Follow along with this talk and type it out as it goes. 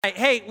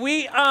Hey,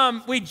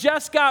 we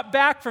just got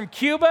back from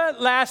Cuba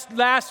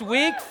last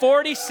week,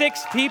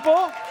 46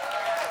 people.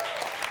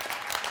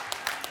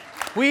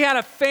 We had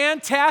a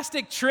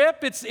fantastic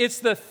trip. It's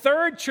the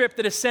third trip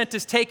that Ascent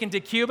has taken to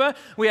Cuba.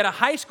 We had a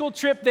high school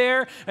trip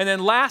there, and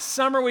then last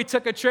summer we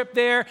took a trip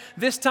there.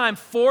 This time,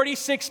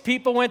 46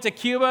 people went to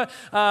Cuba.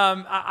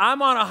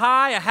 I'm on a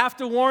high. I have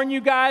to warn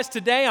you guys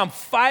today. I'm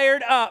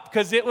fired up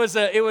because it was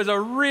a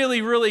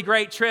really, really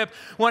great trip.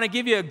 Want to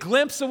give you a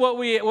glimpse of what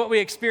we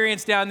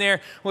experienced down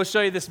there. We'll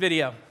show you this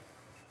video.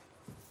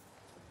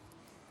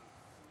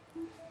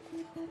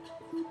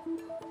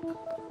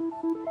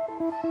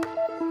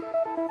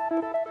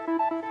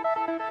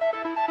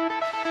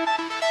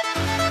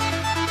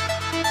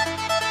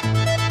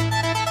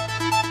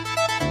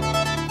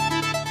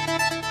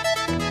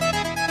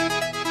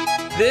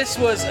 This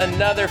was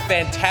another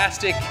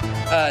fantastic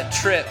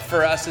trip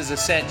for us as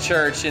Ascent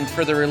Church and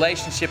for the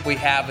relationship we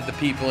have with the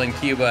people in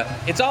Cuba.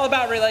 It's all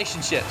about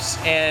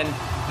relationships, and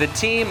the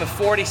team of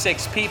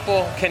 46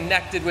 people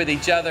connected with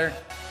each other.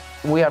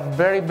 We are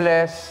very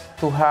blessed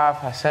to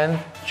have Ascent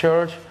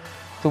Church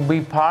to be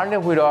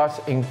partnered with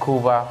us in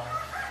Cuba.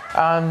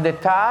 And the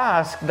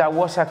task that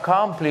was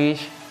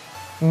accomplished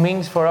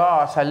means for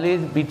us at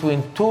least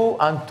between 2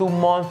 and 2.5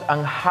 months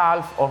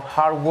of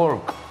hard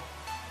work.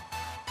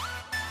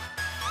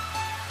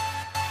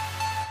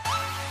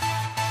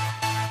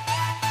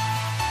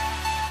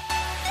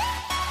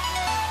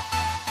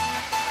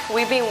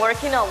 We've been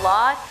working a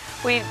lot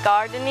with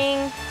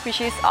gardening,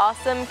 which is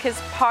awesome because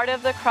part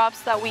of the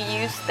crops that we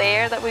use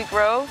there, that we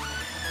grow,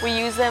 we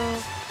use them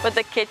with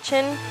the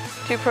kitchen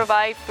to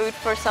provide food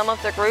for some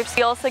of the groups.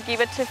 We also give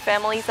it to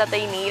families that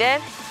they need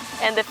it.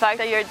 And the fact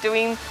that you're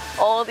doing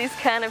all these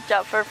kind of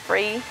jobs for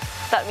free,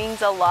 that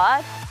means a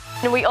lot.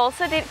 And we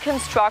also did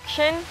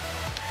construction.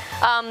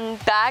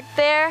 Back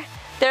there,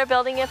 they're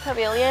building a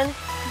pavilion.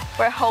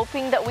 We're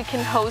hoping that we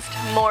can host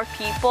more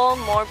people,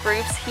 more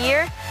groups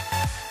here.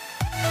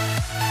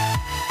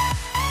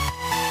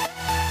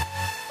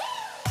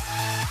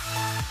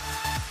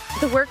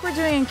 The work we're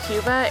doing in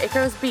Cuba, it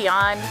goes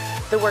beyond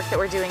the work that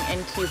we're doing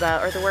in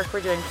Cuba or the work we're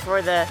doing for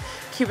the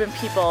Cuban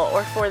people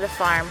or for the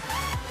farm.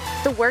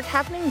 The work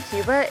happening in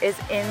Cuba is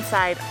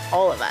inside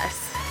all of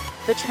us.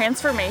 The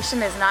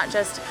transformation is not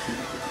just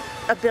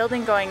a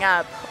building going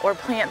up or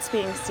plants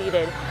being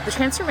seeded. The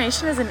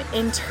transformation is an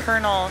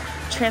internal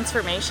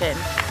transformation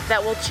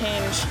that will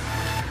change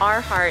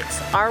our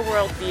hearts, our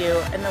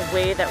worldview, and the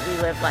way that we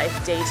live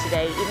life day to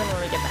day, even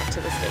when we get back to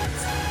the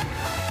States.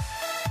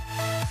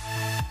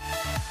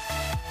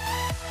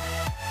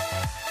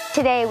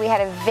 Today we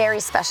had a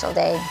very special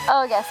day.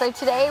 Oh yeah, so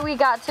today we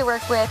got to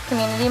work with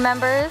community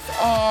members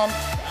and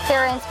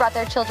parents brought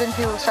their children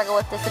who struggle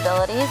with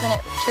disabilities, and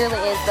it truly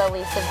is the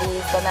least of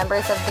these, the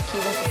members of the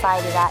Cuban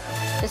society that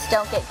just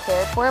don't get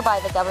cared for by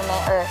the government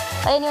or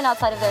by anyone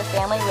outside of their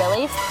family,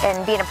 really.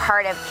 And being a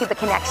part of Cuba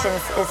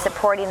Connections is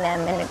supporting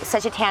them in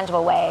such a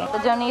tangible way. The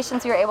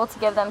donations we were able to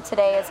give them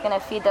today is going to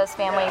feed those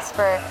families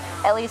for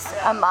at least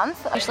a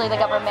month. Usually the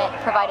government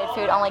provided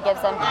food only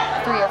gives them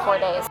 3 or 4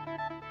 days.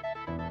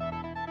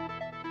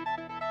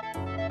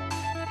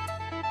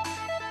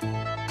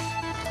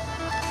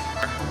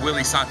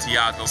 Willie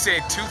Santiago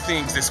said 2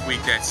 things this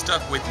week that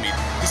stuck with me.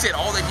 He said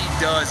all that he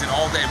does and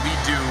all that we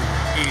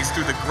do is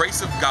through the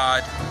grace of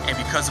God and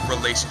because of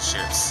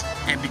relationships.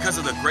 And because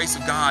of the grace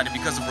of God and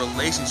because of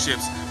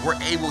relationships, we're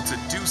able to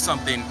do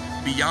something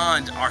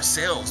beyond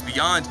ourselves,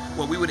 beyond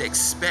what we would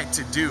expect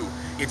to do.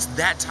 It's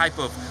that type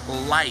of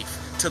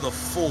life to the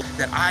full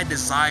that I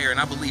desire and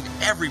I believe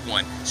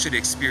everyone should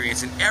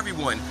experience and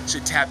everyone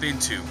should tap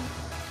into.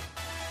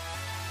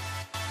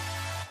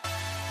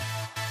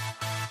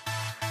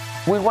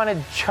 We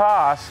wanted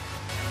just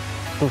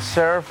to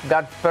serve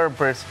God's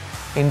purpose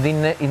in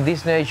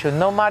this nation,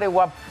 no matter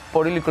what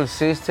political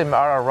system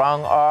are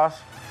around us,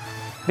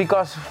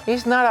 because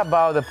it's not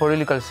about the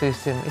political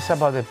system, it's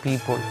about the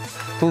people.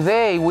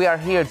 Today we are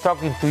here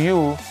talking to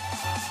you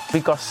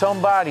because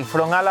somebody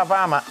from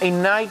Alabama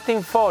in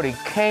 1940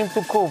 came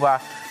to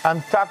Cuba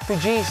and talked to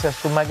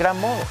Jesus, to my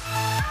grandmother.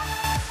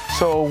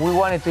 So we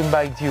wanted to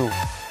invite you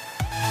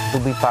to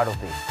be part of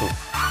this too.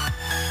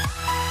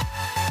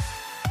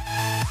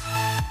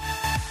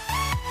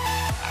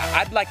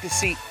 I'd like to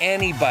see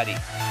anybody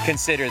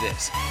consider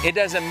this. It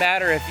doesn't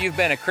matter if you've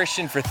been a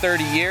Christian for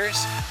 30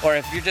 years or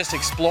if you're just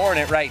exploring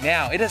it right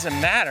now. It doesn't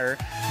matter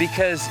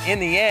because in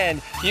the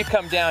end, you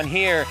come down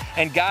here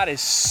and God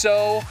is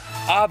so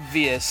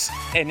obvious,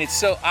 and it's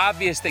so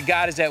obvious that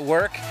God is at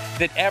work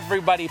that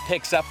everybody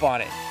picks up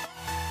on it.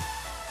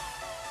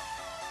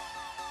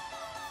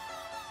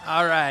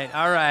 All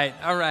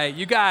right.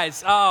 You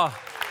guys,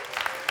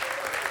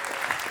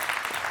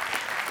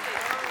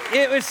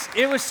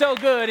 It was so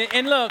good.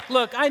 And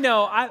look, I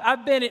know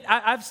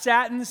I've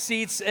sat in the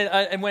seats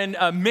and when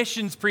a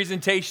missions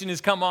presentation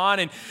has come on,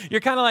 and you're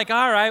kind of like,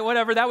 all right,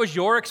 whatever. That was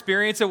your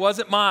experience. It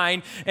wasn't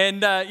mine.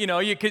 And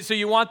so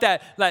you want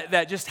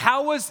that just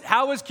how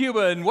was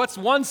Cuba, and what's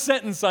one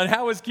sentence on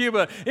how was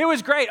Cuba? It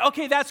was great.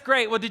 Okay, that's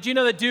great. Well, did you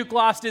know that Duke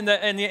lost in the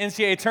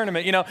NCAA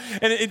tournament?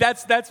 And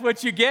that's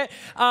what you get.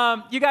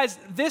 You guys,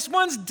 this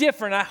one's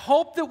different. I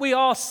hope that we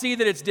all see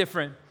that it's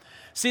different.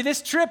 See,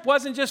 this trip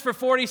wasn't just for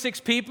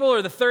 46 people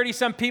or the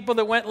 30-some people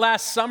that went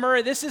last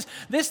summer. This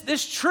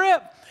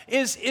trip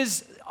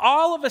is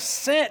all of us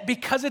sent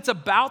because it's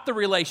about the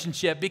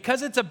relationship,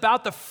 because it's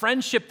about the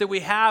friendship that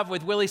we have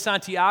with Willie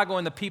Santiago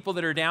and the people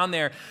that are down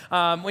there.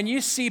 When you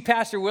see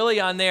Pastor Willie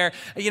on there,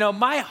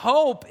 my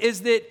hope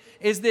is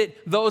that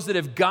those that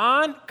have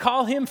gone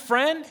call him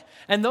friend,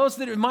 and those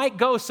that might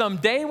go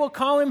someday will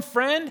call him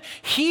friend.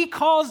 He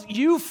calls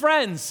you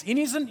friends. You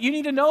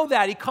need to know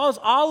that. He calls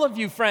all of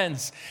you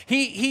friends.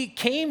 He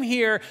came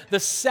here the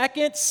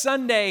second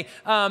Sunday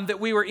that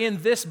we were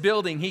in this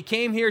building. He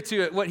came here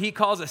to what he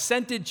calls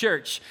Ascented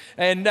Church.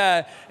 And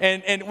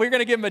we're going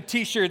to give him a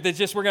t-shirt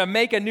we're going to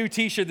make a new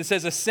t-shirt that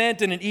says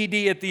Ascent and an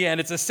ED at the end.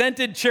 It's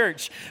Ascented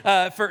Church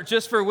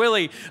for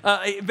Willie.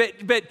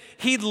 But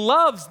he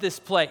loves this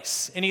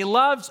place, and he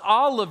loves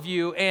all of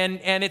you,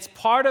 and it's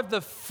part of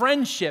the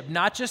friendship,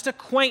 not just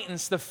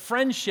acquaintance, the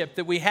friendship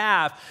that we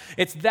have.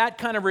 It's that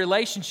kind of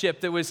relationship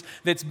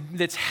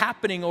that's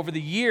happening over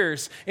the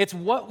years. It's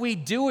what we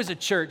do as a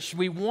church.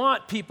 We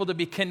want people to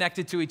be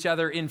connected to each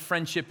other in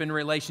friendship and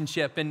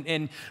relationship,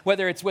 and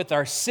whether it's with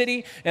our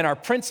city and our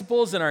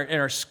principals and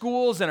our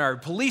schools and our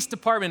police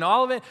department,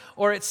 all of it,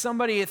 or it's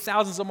somebody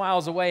thousands of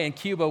miles away in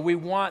Cuba. We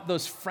want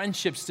those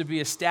friendships to be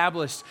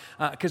established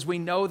because we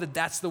know that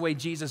that's the way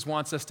Jesus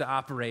wants us to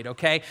operate.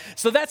 Okay,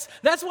 so that's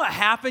what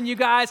happened, you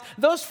guys.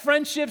 Those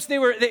friendships,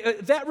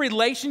 that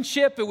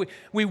relationship.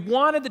 We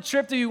wanted the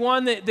trip to be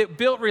one that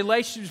built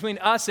relationships between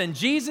us and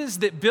Jesus,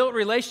 that built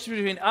relationships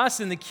between us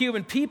and the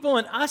Cuban people,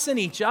 and us and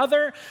each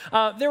other.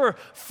 There were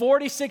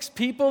 46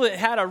 people that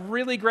had a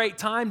really great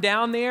time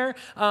down there.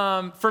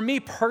 For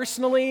me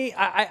personally,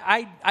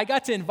 I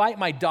got to invite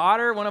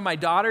one of my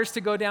daughters,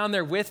 to go down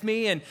there with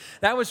me, and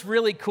that was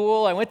really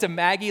cool. I went to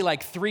Maggie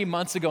like 3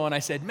 months ago, and I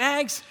said,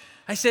 Mags,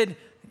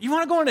 you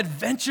want to go on an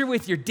adventure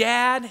with your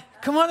dad?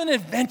 Come on an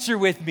adventure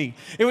with me.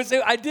 It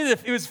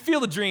was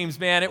Field of Dreams,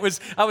 man. I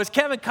was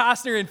Kevin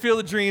Costner in Field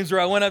of Dreams,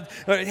 where I went up,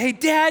 hey,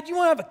 Dad, you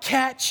want to have a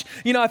catch?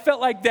 I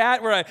felt like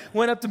that, where I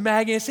went up to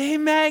Maggie and said, hey,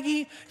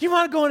 Maggie, you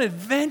want to go on an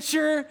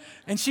adventure?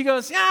 And she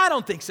goes, yeah, I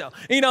don't think so.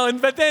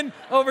 But then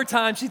over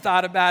time she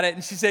thought about it,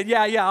 and she said,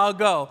 yeah, I'll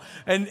go.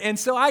 And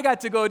so I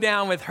got to go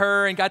down with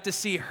her and got to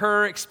see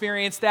her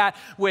experience that.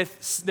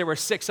 There were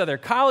 6 other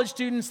college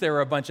students. There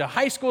were a bunch of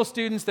high school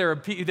students. There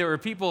were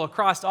people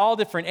across all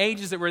different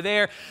ages that were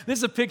there. This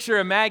is a picture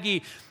of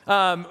Maggie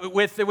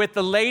with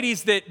the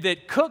ladies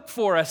that cook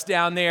for us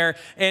down there,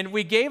 and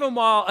we gave them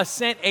all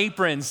Ascent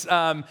aprons,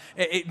 and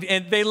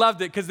they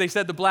loved it because they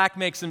said the black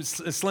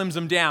slims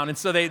them down, and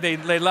so they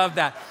loved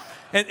that.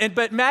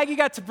 But Maggie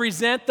got to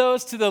present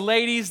those to the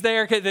ladies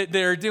there that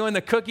are doing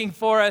the cooking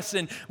for us,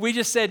 and we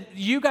just said,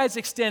 you guys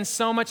extend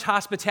so much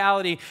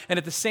hospitality, and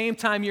at the same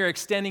time you're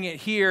extending it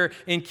here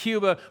in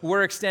Cuba,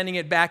 we're extending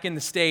it back in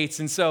the States.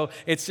 And so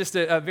it's just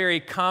a very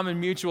common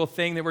mutual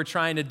thing that we're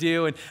trying to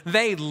do, and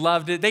they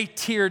loved it. They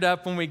teared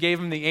up when we gave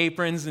them the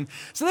aprons, and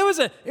so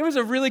it was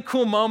a really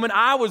cool moment.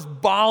 I was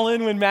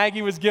bawling when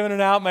Maggie was giving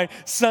it out. My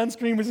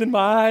sunscreen was in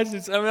my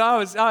eyes.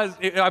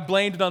 I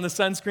blamed it on the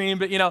sunscreen,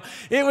 but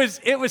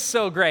it was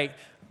so great.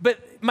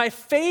 But my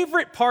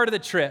favorite part of the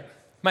trip,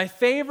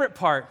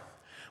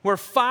 were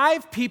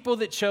 5 people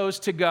that chose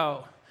to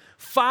go.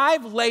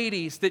 5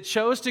 ladies that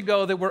chose to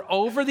go that were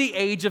over the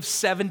age of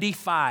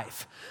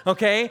 75,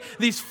 okay?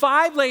 These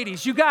 5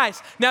 ladies, you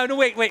guys, now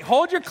wait,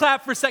 hold your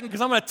clap for a second, because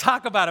I'm going to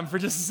talk about them for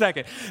just a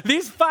second.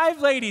 These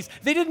 5 ladies,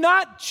 they did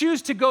not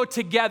choose to go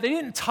together. They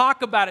didn't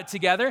talk about it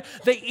together.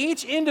 They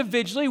each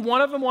individually,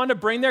 one of them wanted to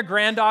bring their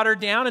granddaughter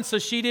down, and so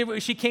she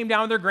came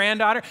down with her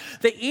granddaughter.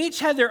 They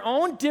each had their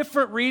own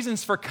different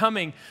reasons for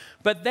coming,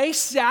 but they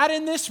sat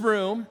in this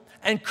room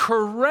and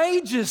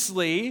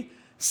courageously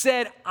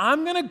said,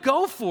 I'm going to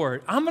go for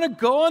it. I'm going to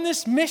go on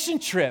this mission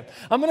trip.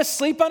 I'm going to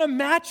sleep on a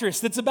mattress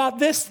that's about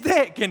this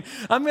thick, and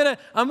I'm going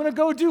to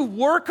go do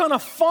work on a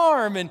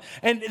farm, and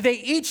they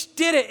each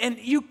did it. And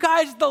you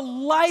guys, the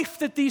life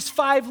that these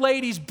 5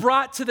 ladies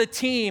brought to the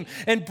team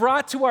and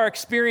brought to our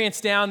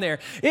experience down there,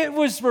 it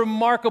was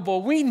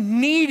remarkable. We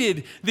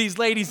needed these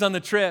ladies on the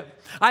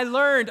trip. I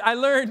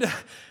learned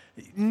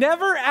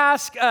never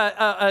ask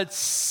a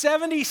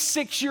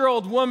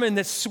 76-year-old woman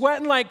that's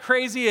sweating like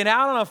crazy and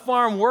out on a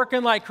farm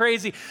working like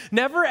crazy,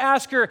 never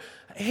ask her,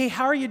 hey,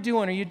 how are you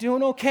doing? Are you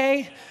doing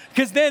okay?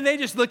 Because then they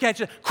just look at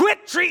you,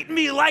 quit treating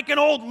me like an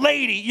old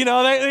lady,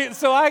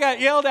 So I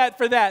got yelled at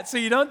for that. So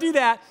you don't do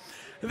that.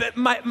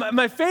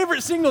 my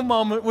favorite single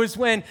moment was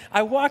when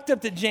I walked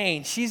up to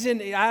Jane. She's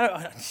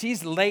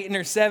late in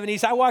her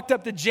 70s. I walked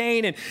up to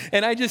Jane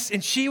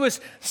and she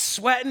was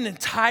sweating and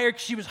tired.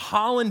 She was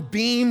hauling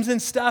beams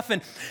and stuff.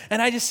 And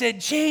I just said,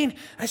 Jane,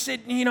 I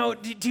said,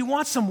 do you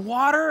want some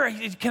water?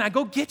 Can I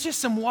go get you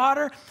some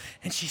water?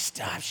 And she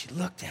stopped. She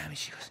looked at me.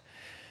 She goes,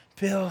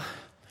 Bill,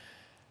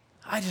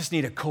 I just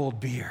need a cold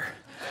beer.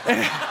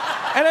 And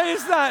I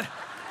just thought,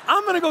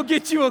 I'm going to go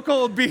get you a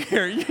cold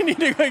beer. You need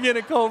to go get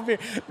a cold beer.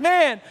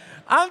 Man,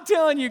 I'm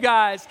telling you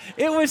guys,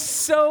 it was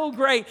so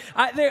great.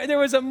 There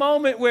was a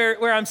moment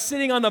where I'm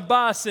sitting on the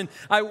bus, and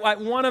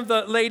one of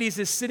the ladies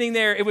is sitting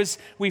there.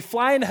 We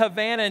fly into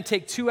Havana and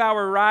take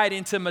 2-hour ride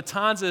into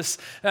Matanzas,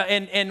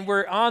 and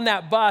we're on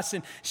that bus,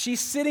 and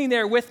she's sitting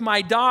there with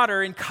my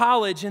daughter in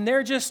college, and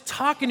they're just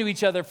talking to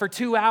each other for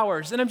 2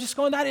 hours. And I'm just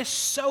going, that is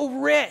so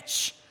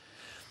rich.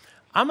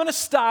 I'm going to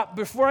stop.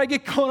 Before I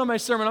get going on my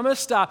sermon, I'm going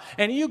to stop.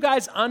 And you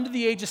guys under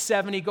the age of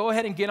 70, go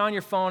ahead and get on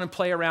your phone and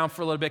play around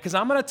for a little bit, because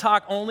I'm going to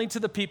talk only to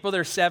the people that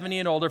are 70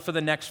 and older for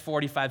the next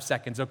 45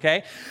 seconds,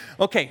 okay?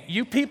 Okay,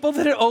 you people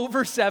that are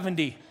over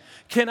 70,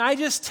 can I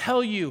just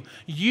tell you,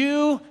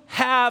 you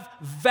have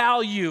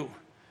value.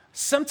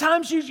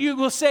 Sometimes you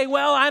will say,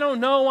 well, I don't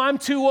know, I'm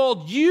too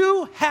old.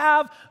 You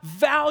have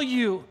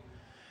value.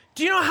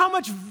 Do you know how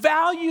much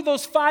value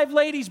those 5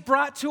 ladies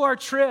brought to our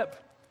trip?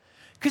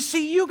 Because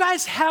see, you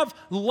guys have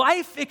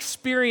life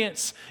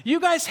experience. You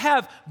guys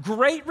have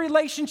great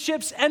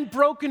relationships and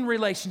broken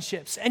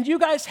relationships. And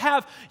you've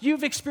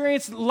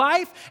experienced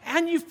life,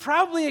 and you've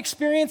probably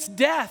experienced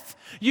death.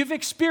 You've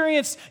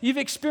experienced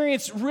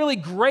really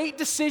great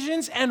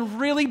decisions and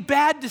really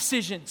bad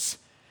decisions.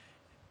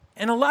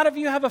 And a lot of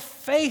you have a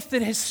faith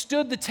that has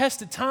stood the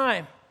test of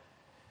time.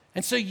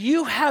 And so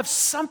you have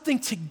something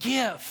to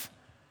give.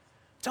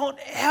 Don't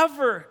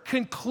ever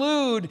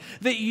conclude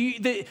that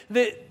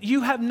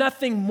you have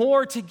nothing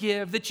more to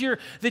give, that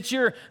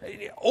you're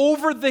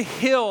over the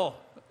hill.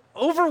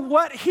 Over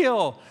what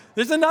hill?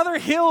 There's another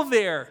hill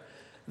there.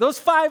 Those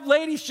 5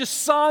 ladies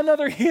just saw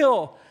another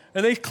hill,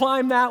 and they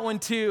climbed that one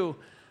too.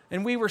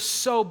 And we were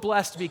so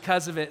blessed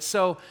because of it.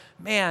 So,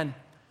 man,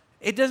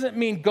 it doesn't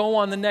mean go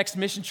on the next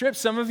mission trip.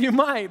 Some of you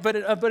might, but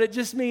it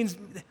just means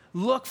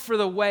look for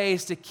the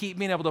ways to keep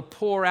being able to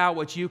pour out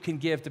what you can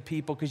give to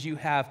people, because you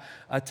have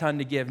a ton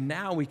to give.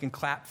 Now we can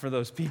clap for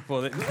those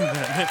people that do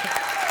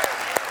that.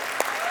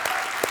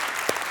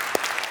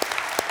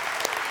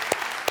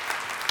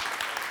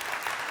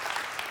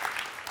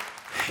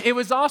 It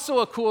was also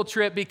a cool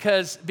trip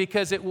because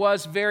it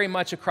was very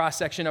much a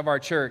cross-section of our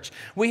church.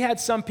 We had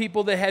some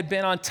people that had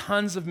been on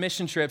tons of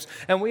mission trips,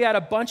 and we had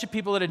a bunch of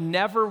people that had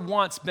never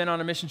once been on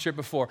a mission trip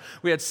before.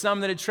 We had some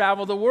that had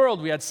traveled the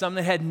world. We had some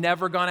that had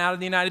never gone out of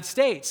the United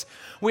States.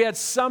 We had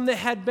some that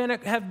have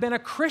been a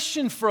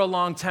Christian for a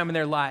long time in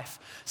their life.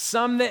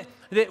 Some that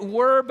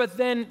were, but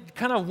then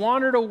kind of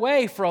wandered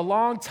away for a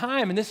long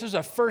time, and this was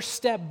a first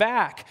step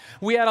back.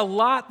 We had a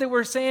lot that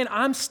were saying,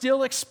 I'm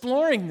still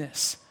exploring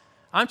this.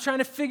 I'm trying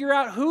to figure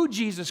out who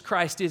Jesus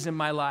Christ is in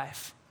my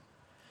life.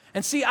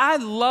 And see, I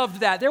loved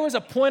that. There was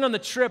a point on the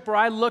trip where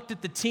I looked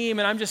at the team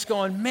and I'm just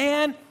going,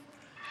 man,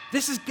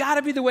 this has got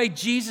to be the way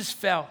Jesus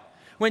felt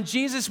when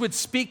Jesus would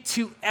speak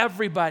to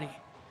everybody.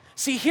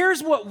 See,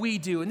 here's what we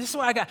do, and this is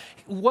what I got.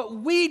 What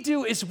we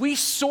do is we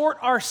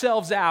sort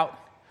ourselves out.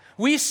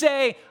 We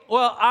say,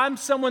 well, I'm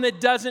someone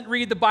that doesn't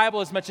read the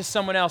Bible as much as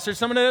someone else, or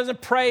someone that doesn't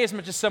pray as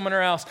much as someone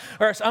else,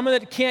 or someone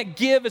that can't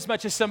give as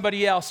much as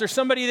somebody else, or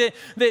somebody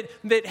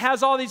that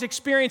has all these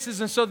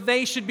experiences, and so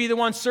they should be the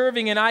one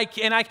serving, and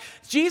I.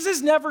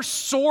 Jesus never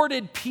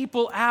sorted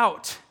people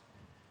out.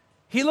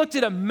 He looked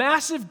at a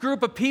massive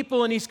group of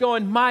people, and he's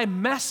going, my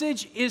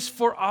message is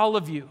for all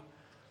of you.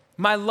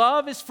 My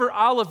love is for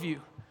all of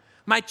you.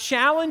 My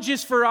challenge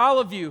is for all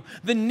of you.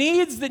 The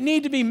needs that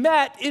need to be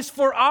met is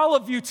for all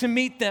of you to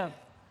meet them.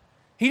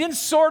 He didn't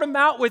sort them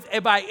out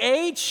by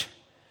age.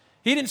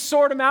 He didn't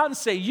sort them out and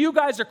say, you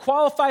guys are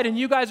qualified and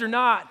you guys are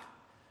not.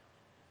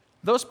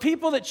 Those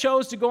people that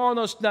chose to go on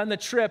the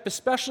trip,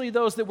 especially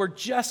those that were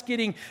just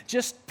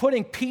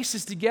putting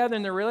pieces together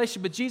in their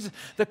relationship with Jesus,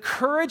 the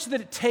courage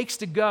that it takes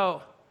to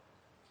go.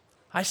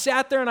 I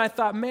sat there and I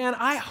thought, man,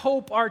 I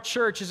hope our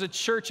church is a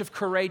church of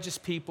courageous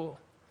people.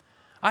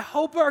 I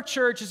hope our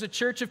church is a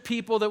church of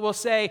people that will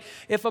say,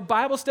 if a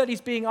Bible study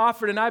is being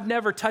offered and I've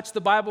never touched the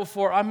Bible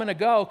before, I'm going to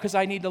go because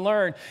I need to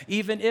learn,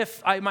 even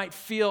if I might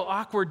feel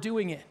awkward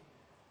doing it,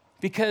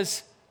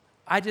 because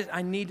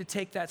I need to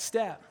take that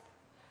step.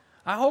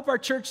 I hope our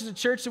church is a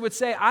church that would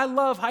say, I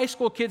love high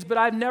school kids, but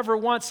I've never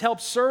once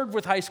helped serve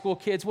with high school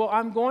kids. Well,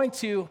 I'm going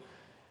to,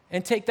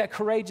 and take that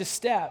courageous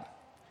step,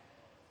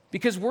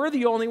 because we're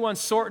the only ones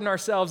sorting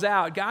ourselves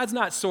out. God's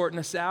not sorting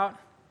us out.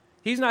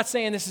 He's not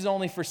saying this is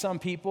only for some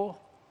people.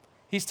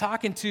 He's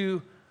talking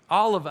to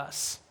all of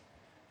us.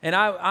 And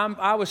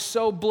I was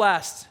so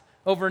blessed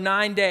over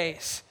 9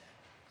 days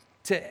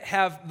to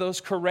have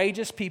those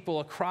courageous people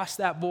across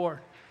that board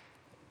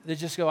that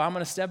just go, I'm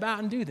going to step out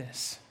and do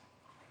this.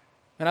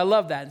 And I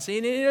love that. And see,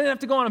 you don't have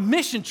to go on a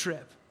mission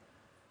trip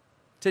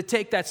to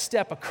take that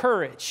step of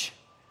courage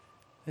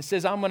It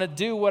says, I'm going to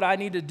do what I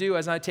need to do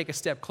as I take a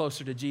step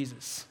closer to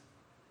Jesus.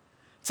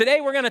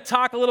 Today, we're going to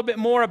talk a little bit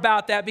more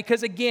about that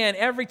because, again,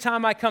 every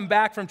time I come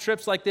back from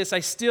trips like this, I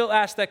still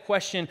ask that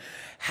question,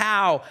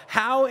 how?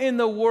 How in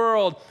the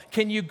world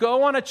can you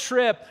go on a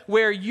trip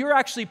where you're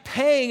actually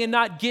paying and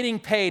not getting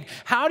paid?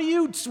 How do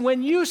you,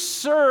 when you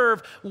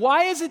serve,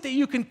 why is it that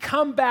you can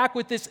come back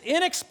with this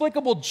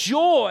inexplicable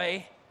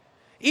joy,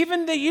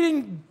 even that you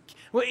didn't,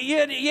 well, you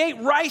ate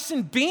rice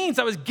and beans.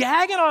 I was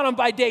gagging on them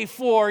by day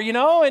 4,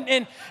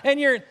 and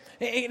you're,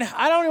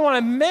 I don't even want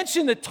to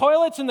mention the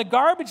toilets and the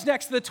garbage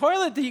next to the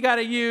toilet that you got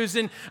to use.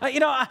 And,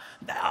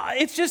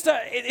 it's just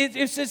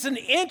an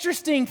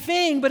interesting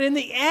thing. But in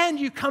the end,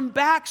 you come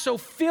back so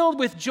filled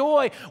with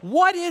joy.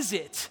 What is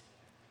it?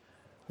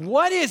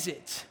 What is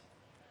it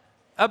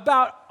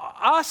about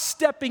us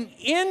stepping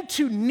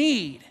into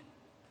need,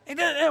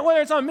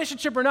 whether it's on a mission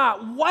trip or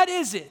not, what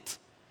is it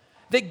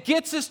that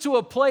gets us to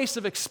a place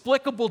of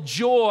explicable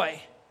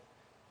joy?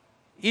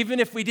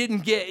 Even if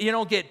you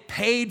don't get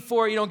paid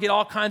for it, you don't get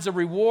all kinds of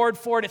reward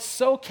for it. It's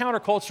so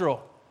countercultural.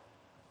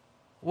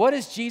 What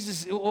is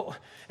Jesus,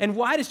 and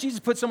why does Jesus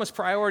put so much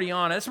priority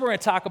on it? That's what we're going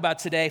to talk about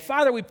today.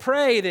 Father, we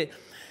pray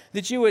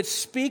that you would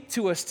speak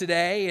to us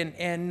today,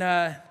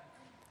 and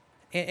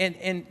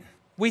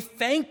we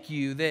thank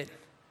you that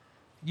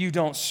you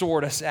don't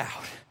sort us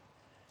out.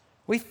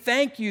 We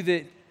thank you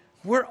that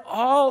we're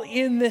all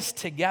in this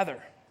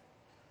together.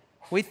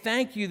 We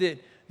thank you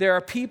that there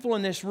are people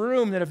in this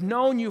room that have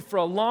known you for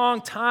a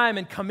long time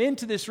and come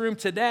into this room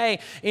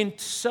today in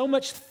so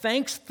much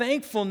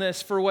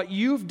thankfulness for what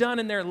you've done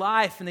in their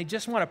life, and they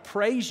just want to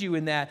praise you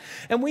in that.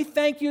 And we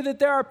thank you that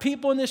there are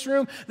people in this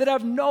room that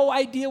have no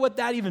idea what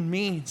that even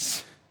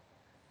means,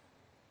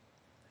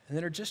 and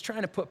that are just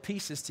trying to put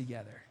pieces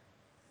together.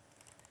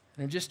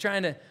 And are just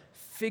trying to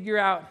figure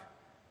out,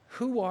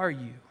 who are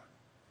you?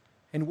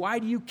 And why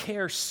do you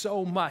care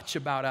so much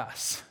about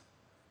us?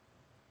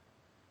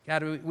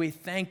 God, we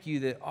thank you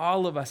that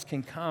all of us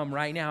can come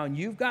right now, and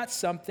you've got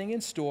something in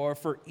store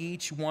for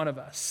each one of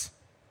us.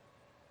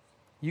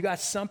 You got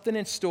something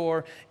in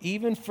store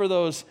even for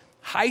those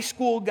high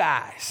school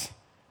guys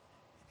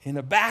in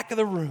the back of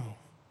the room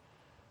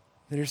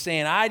that are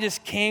saying, I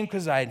just came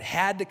because I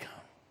had to come.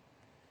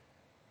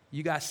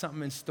 You got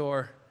something in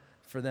store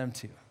for them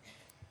too.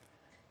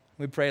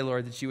 We pray,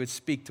 Lord, that you would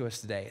speak to us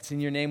today. It's in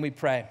your name we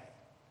pray.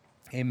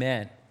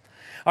 Amen.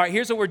 All right,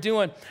 here's what we're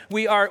doing.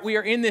 We are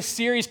in this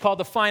series called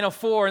The Final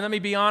Four, and let me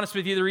be honest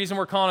with you, the reason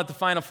we're calling it The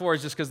Final Four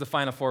is just because The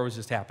Final Four was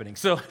just happening.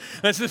 So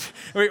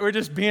we're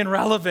just being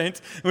relevant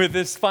with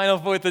this Final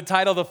Four, with the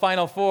title The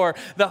Final Four.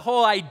 The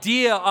whole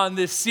idea on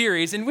this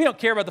series, and we don't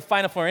care about the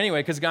Final Four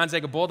anyway because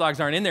Gonzaga Bulldogs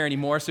aren't in there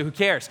anymore, so who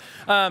cares?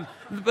 But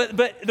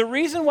the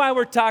reason why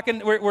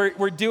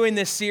we're doing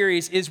this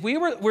series is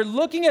we're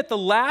looking at the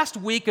last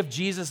week of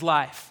Jesus'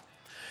 life.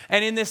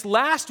 And in this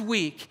last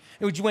week,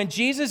 when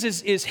Jesus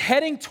is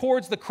heading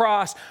towards the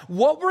cross,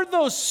 what were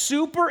those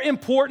super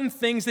important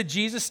things that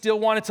Jesus still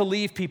wanted to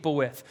leave people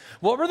with?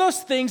 What were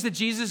those things that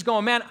Jesus is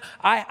going, man,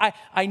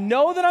 I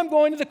know that I'm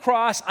going to the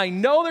cross. I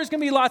know there's going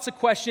to be lots of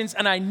questions,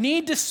 and I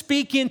need to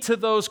speak into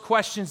those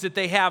questions that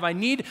they have.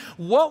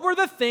 What were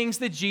the things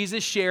that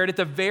Jesus shared at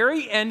the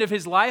very end of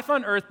his life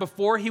on earth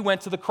before he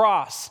went to the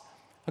cross?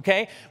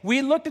 Okay?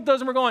 We looked at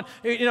those and we're going,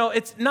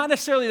 it's not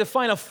necessarily the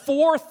final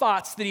 4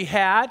 thoughts that he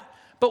had,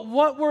 but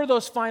what were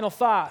those final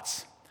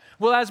thoughts?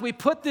 Well, as we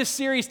put this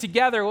series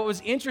together, what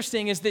was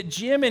interesting is that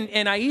Jim and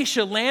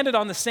Aisha landed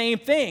on the same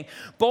thing.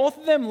 Both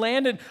of them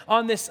landed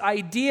on this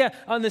idea,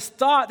 on this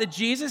thought that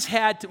Jesus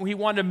had. He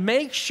wanted to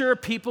make sure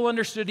people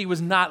understood he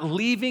was not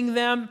leaving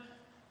them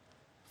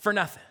for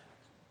nothing.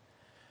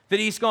 That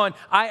he's going,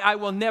 I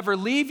will never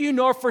leave you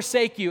nor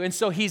forsake you. And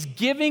so he's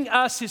giving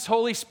us his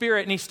Holy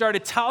Spirit. And he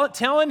started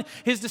telling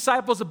his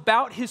disciples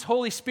about his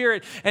Holy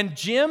Spirit. And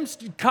Jim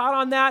caught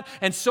on that,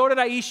 and so did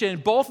Aisha.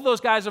 And both of those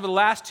guys over the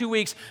last 2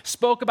 weeks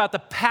spoke about the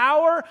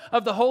power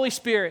of the Holy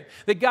Spirit.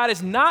 That God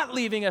is not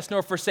leaving us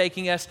nor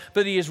forsaking us,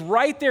 but he is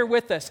right there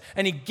with us.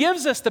 And he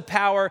gives us the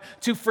power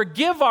to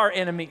forgive our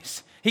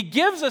enemies. He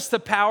gives us the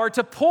power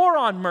to pour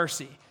on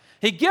mercy.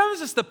 He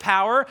gives us the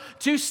power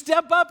to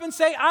step up and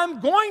say,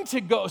 I'm going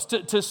to go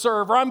to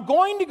serve, or I'm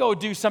going to go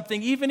do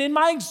something. Even in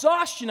my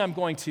exhaustion, I'm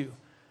going to.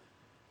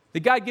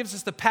 That God gives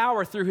us the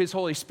power through his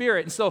Holy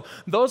Spirit. And so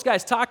those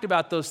guys talked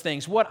about those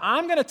things. What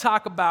I'm going to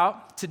talk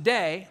about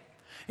today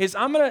is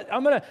I'm going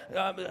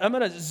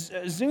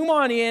to zoom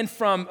on in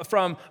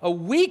from a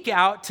week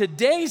out to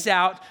days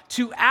out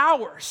to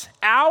hours.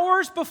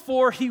 Hours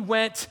before he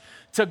went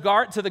to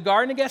the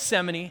Garden of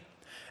Gethsemane.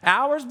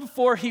 Hours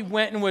before he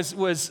went and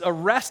was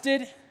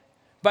arrested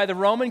by the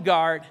Roman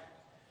guard,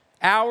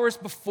 hours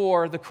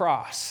before the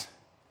cross.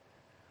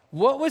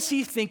 What was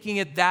he thinking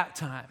at that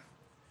time?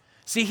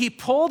 See, he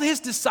pulled his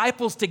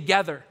disciples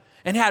together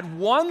and had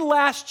one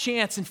last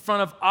chance in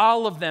front of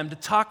all of them to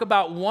talk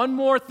about one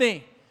more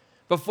thing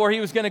before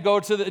he was going to go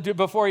to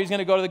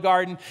the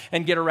garden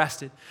and get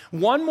arrested.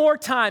 One more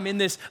time in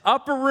this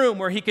upper room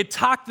where he could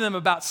talk to them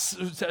about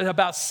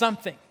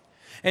something.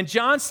 And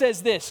John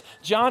says this.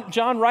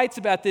 John writes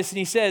about this, and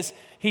he says,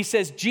 he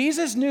says,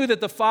 Jesus knew that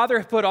the Father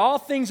had put all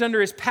things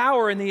under his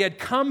power and he had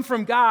come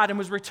from God and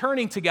was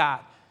returning to God.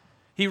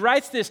 He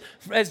writes this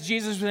as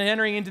Jesus was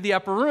entering into the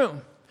upper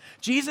room.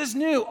 Jesus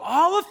knew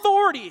all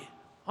authority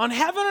on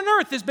heaven and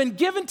earth has been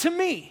given to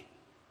me.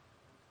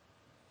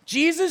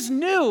 Jesus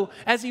knew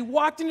as he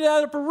walked into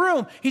that upper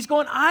room, he's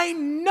going, I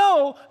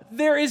know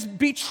there is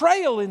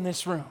betrayal in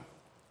this room.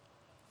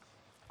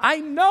 I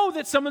know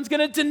that someone's going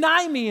to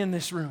deny me in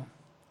this room.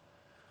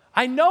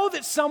 I know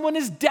that someone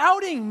is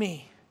doubting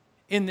me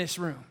in this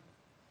room.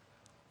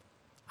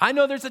 I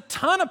know there's a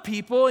ton of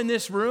people in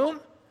this room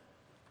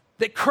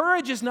that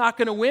courage is not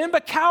going to win,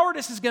 but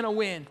cowardice is going to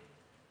win.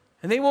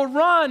 And they will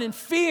run in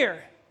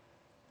fear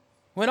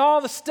when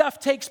all the stuff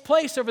takes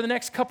place over the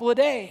next couple of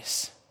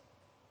days.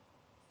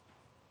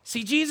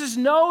 See, Jesus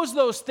knows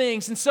those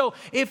things. And so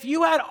if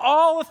you had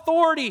all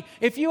authority,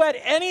 if you had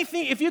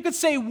anything, if you could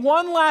say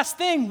one last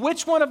thing,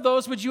 which one of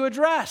those would you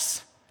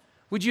address?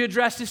 Would you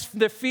address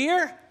the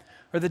fear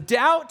or the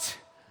doubt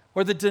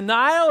or the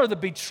denial or the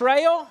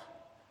betrayal?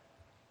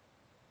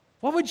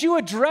 What would you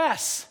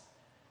address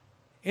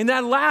in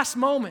that last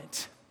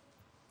moment?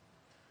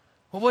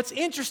 Well, what's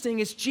interesting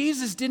is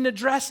Jesus didn't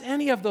address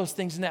any of those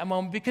things in that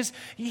moment because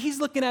he's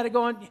looking at it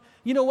going,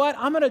 you know what?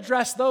 I'm going to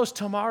address those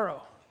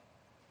tomorrow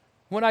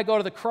when I go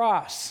to the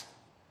cross.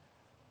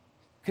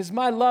 Because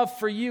my love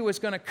for you is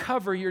going to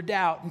cover your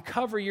doubt and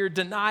cover your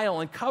denial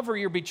and cover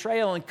your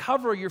betrayal and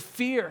cover your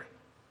fear.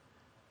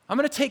 I'm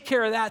going to take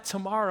care of that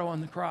tomorrow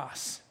on the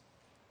cross.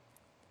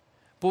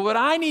 But what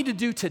I need to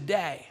do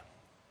today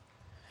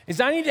is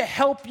I need to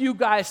help you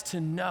guys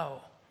to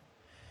know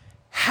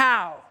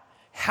how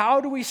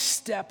do we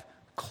step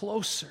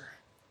closer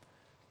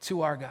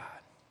to our God?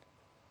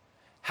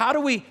 How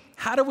do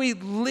we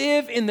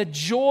live in the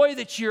joy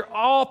that you're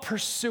all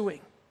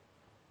pursuing?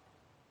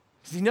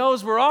 Because he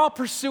knows we're all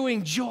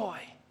pursuing joy.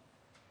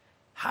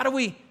 How do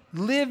we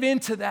live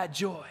into that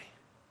joy?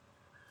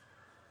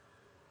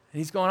 And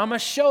he's going, I'm going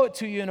to show it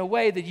to you in a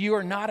way that you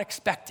are not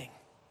expecting.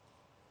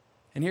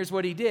 And here's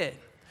what he did.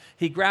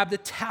 He grabbed a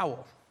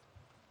towel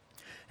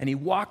and he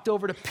walked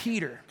over to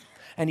Peter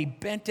and he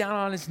bent down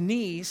on his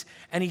knees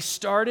and he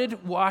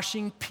started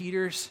washing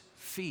Peter's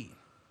feet.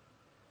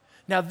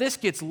 Now, this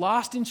gets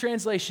lost in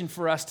translation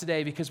for us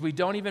today because we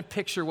don't even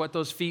picture what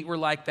those feet were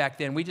like back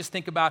then. We just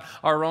think about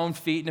our own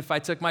feet, and if I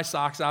took my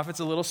socks off,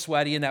 it's a little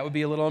sweaty, and that would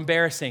be a little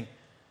embarrassing.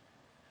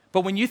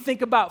 But when you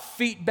think about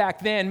feet back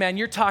then, man,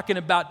 you're talking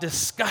about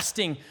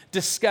disgusting,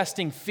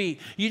 disgusting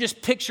feet. You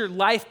just picture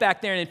life back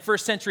there in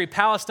first century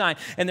Palestine,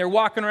 and they're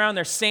walking around in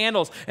their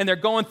sandals, and they're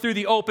going through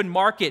the open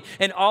market,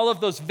 and all of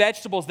those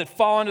vegetables that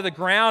fall into the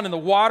ground and the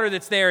water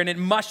that's there, and it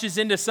mushes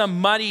into some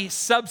muddy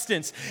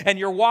substance, and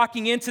you're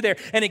walking into there,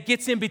 and it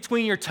gets in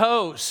between your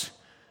toes.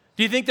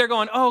 Do you think they're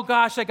going, oh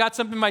gosh, I got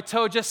something in my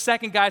toe, just a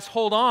second, guys,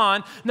 hold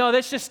on. No,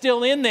 that's just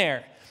still in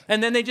there.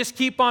 And then they just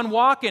keep on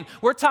walking.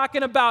 We're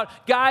talking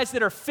about guys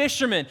that are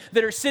fishermen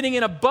that are sitting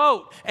in a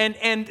boat, and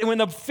when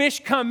the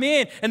fish come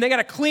in, and they got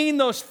to clean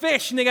those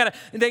fish, and they got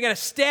to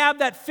stab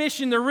that fish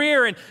in the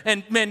rear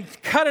and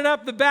cut it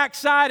up the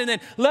backside, and then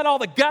let all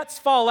the guts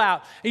fall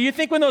out. And you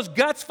think when those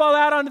guts fall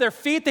out onto their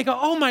feet, they go,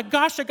 oh my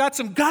gosh, I got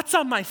some guts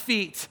on my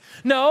feet.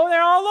 No,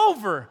 they're all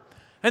over.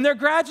 And they're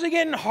gradually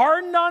getting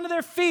hardened onto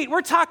their feet.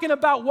 We're talking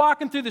about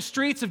walking through the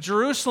streets of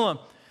Jerusalem,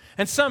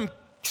 and some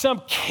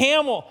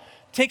camel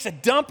takes a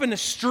dump in the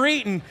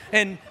street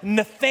and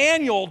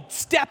Nathaniel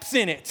steps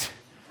in it.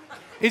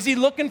 Is he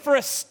looking for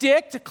a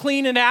stick to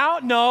clean it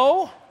out?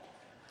 No.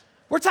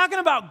 We're talking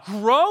about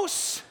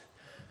gross,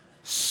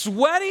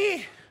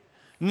 sweaty,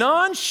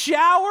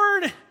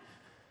 non-showered,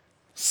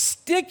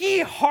 sticky,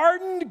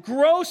 hardened,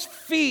 gross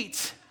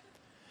feet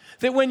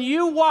that when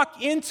you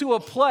walk into a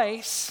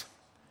place,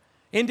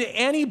 into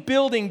any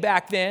building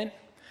back then,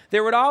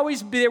 there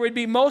would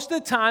be most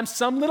of the time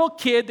some little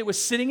kid that was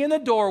sitting in the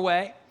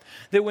doorway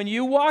that when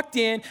you walked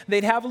in,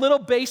 they'd have a little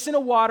basin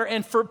of water,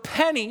 and for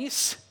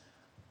pennies,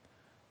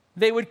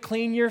 they would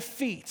clean your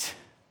feet.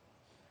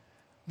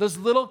 Those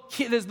little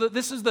kids,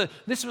 this was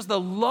the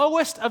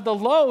lowest of the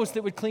lows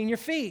that would clean your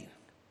feet.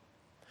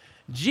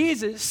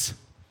 Jesus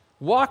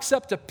walks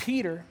up to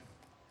Peter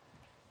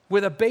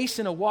with a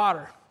basin of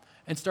water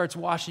and starts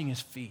washing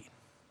his feet.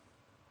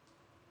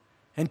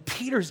 And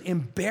Peter's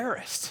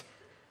embarrassed.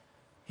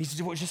 He's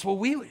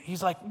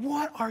like,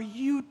 what are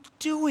you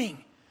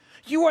doing?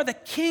 You are the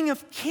King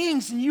of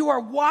Kings, and you are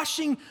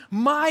washing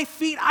my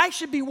feet. I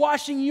should be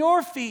washing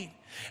your feet.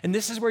 And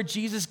this is where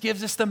Jesus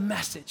gives us the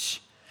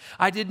message.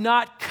 I did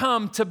not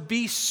come to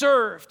be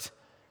served,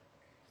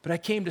 but I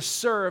came to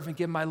serve and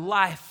give my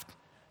life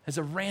as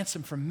a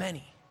ransom for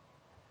many.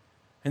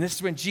 And this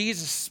is when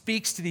Jesus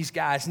speaks to these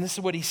guys, and this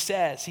is what he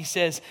says. He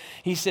says,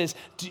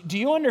 do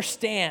you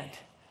understand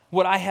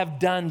what I have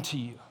done to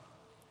you?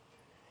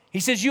 He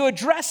says, you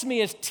address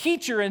me as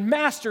teacher and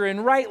master,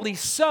 and rightly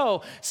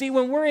so. See,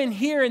 when we're in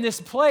here in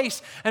this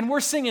place and we're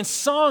singing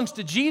songs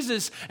to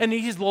Jesus and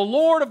he's the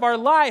Lord of our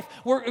life,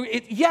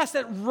 yes,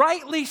 that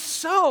rightly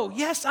so.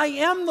 Yes, I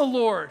am the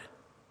Lord.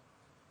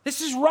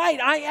 This is right.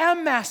 I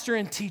am master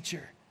and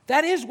teacher.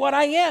 That is what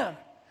I am.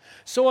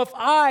 So if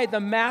I, the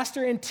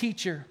master and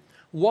teacher,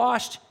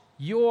 washed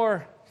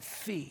your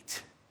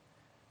feet.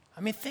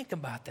 I mean, think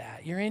about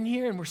that. You're in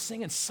here and we're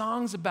singing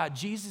songs about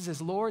Jesus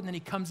as Lord, and then he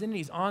comes in and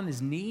he's on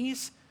his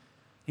knees.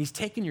 He's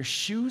taking your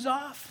shoes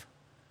off.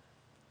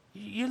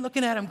 You're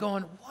looking at him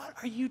going, what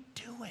are you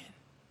doing?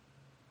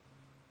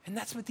 And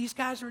that's what these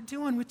guys were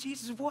doing with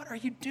Jesus. What are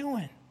you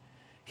doing?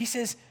 He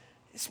says,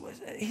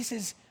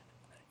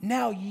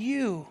 now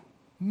you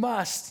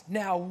must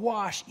now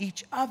wash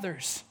each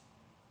other's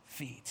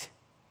feet.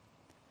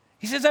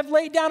 He says, I've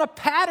laid down a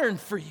pattern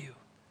for you.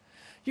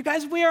 You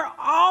guys, we are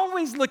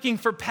always looking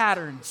for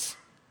patterns.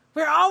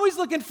 We're always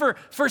looking for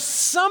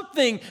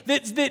something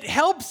that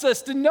helps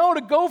us to know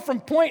to go from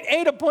point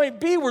A to point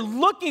B. We're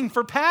looking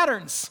for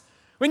patterns.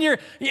 When you're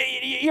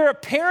a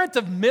parent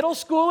of middle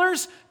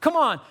schoolers, come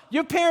on,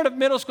 you're a parent of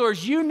middle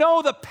schoolers, you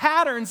know the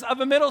patterns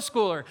of a middle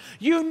schooler.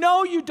 You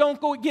know you don't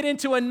go get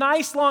into a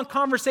nice long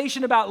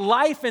conversation about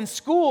life and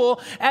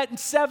school at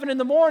 7 in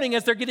the morning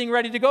as they're getting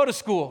ready to go to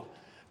school.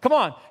 Come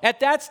on,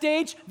 at that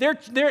stage,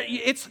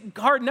 it's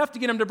hard enough to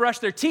get them to brush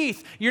their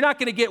teeth. You're not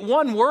going to get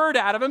one word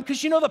out of them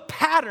because you know the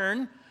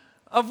pattern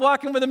of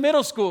walking with a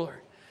middle schooler.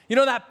 You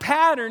know that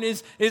pattern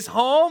is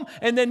home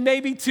and then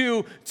maybe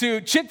to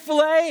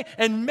Chick-fil-A,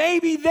 and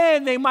maybe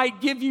then they might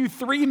give you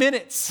 3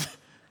 minutes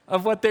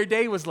of what their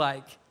day was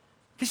like.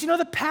 Because you know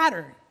the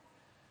pattern.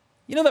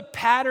 You know the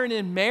pattern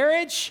in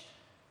marriage?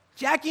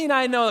 Jackie and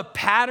I know the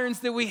patterns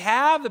that we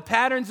have, the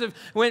patterns of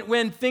when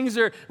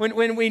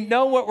we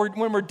know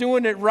when we're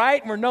doing it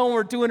right and we know when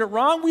we're doing it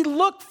wrong. We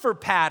look for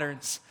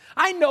patterns.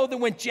 I know that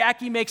when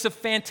Jackie makes a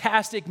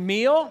fantastic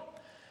meal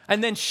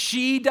and then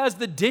she does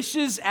the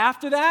dishes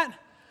after that,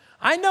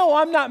 I know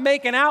I'm not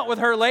making out with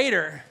her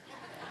later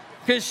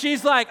because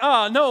she's like,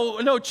 oh,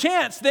 no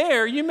chance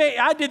there.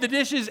 I did the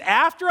dishes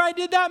after I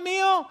did that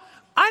meal.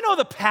 I know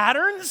the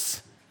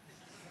patterns.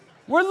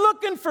 We're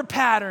looking for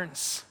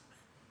patterns.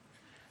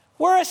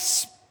 We're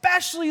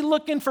especially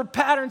looking for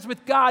patterns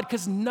with God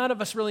because none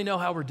of us really know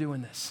how we're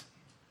doing this.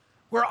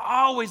 We're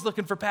always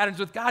looking for patterns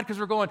with God because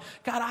we're going,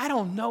 God, I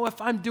don't know if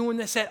I'm doing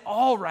this at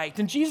all right.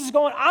 And Jesus is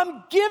going,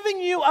 I'm giving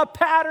you a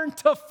pattern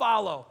to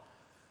follow.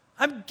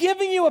 I'm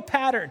giving you a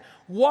pattern.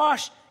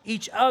 Wash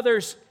each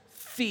other's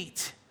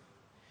feet.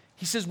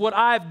 He says, what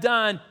I've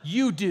done,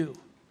 you do.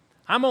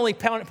 I'm only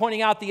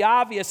pointing out the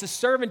obvious. A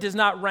servant is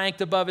not ranked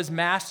above his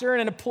master,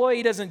 and an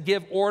employee doesn't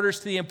give orders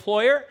to the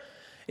employer.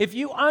 If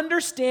you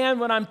understand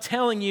what I'm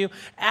telling you,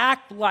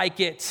 act like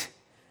it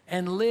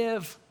and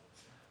live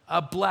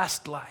a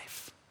blessed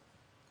life.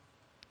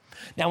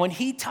 Now, when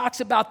he talks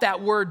about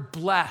that word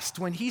blessed,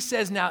 when he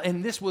says now,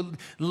 and this will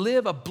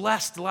live a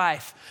blessed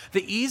life,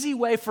 the easy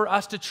way for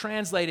us to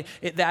translate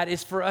that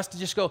is for us to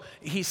just go,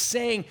 he's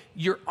saying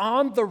you're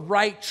on the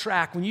right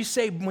track. When you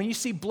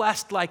see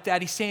blessed like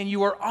that, he's saying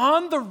you are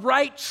on the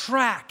right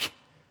track.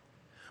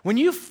 When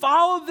you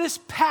follow this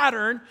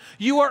pattern,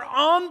 you are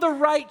on the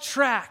right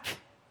track.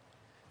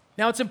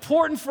 Now, it's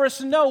important for us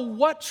to know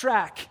what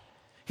track.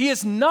 He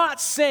is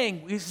not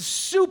saying, it's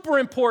super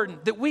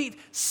important that we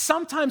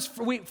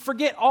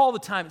forget all the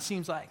time, it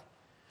seems like.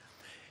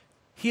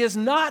 He is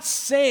not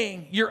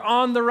saying you're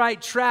on the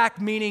right track,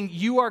 meaning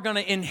you are going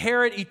to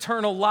inherit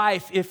eternal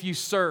life if you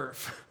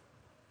serve.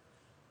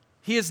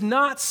 He is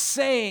not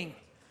saying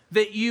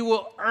that you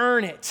will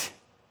earn it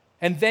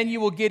and then you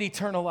will get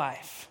eternal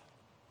life.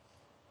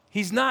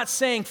 He's not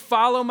saying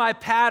follow my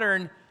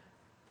pattern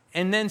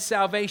and then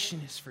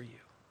salvation is for you.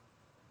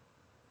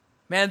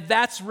 Man,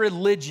 that's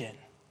religion.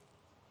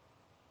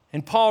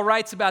 And Paul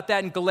writes about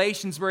that in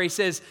Galatians where he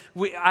says,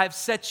 I've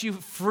set you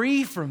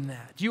free from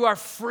that. You are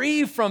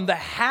free from the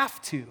have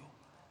to.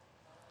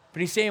 But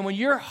he's saying when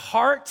your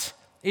heart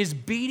is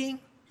beating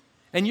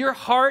and your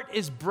heart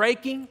is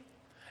breaking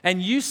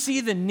and you see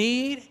the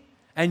need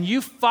and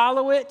you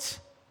follow it,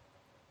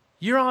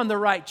 you're on the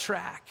right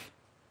track.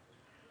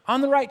 On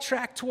the right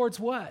track towards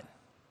what?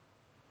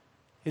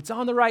 It's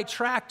on the right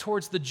track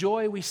towards the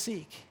joy we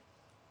seek.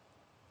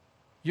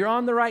 You're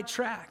on the right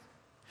track.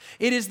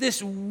 It is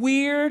this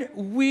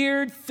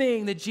weird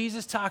thing that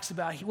Jesus talks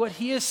about. What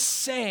he is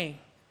saying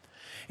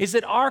is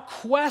that our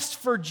quest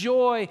for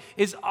joy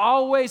is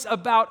always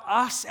about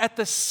us at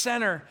the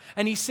center.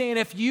 And he's saying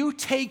if you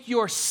take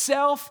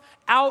yourself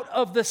out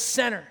of the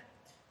center,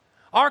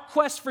 our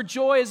quest for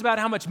joy is about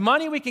how much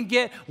money we can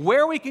get,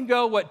 where we can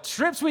go, what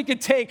trips we can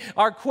take.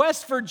 Our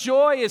quest for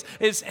joy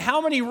is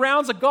how many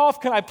rounds of golf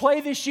can I play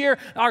this year?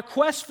 Our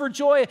quest for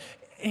joy,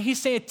 and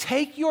he's saying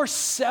take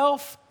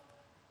yourself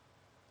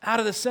out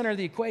of the center of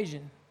the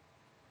equation.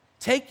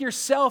 Take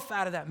yourself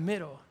out of that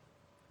middle.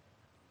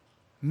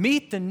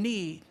 Meet the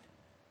need.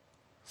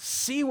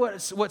 See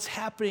what's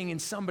happening in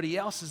somebody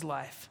else's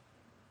life.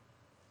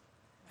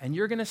 And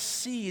you're going to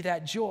see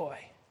that joy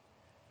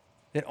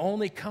that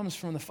only comes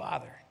from the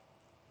Father.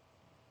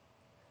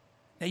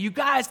 Now, you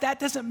guys, that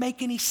doesn't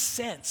make any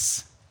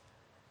sense.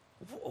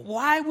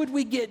 Why would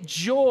we get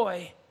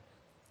joy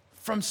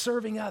from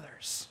serving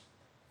others?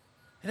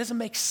 It doesn't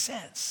make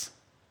sense.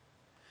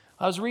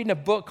 I was reading a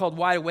book called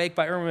Wide Awake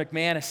by Erwin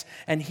McManus,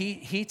 and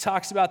he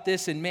talks about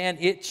this, and man,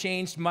 it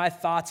changed my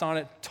thoughts on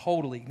it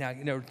totally.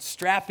 Now,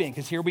 strap in,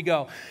 because here we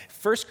go.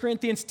 1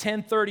 Corinthians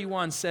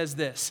 10:31 says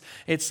this.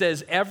 It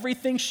says,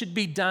 everything should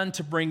be done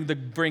to bring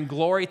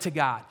glory to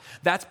God.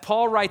 That's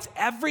Paul writes,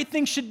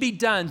 everything should be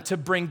done to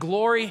bring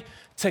glory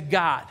to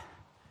God.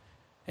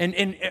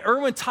 And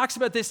Erwin talks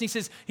about this,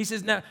 and he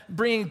says, now,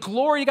 bringing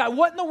glory to God.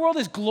 What in the world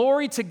is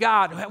glory to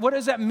God? What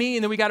does that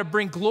mean that we got to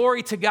bring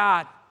glory to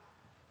God?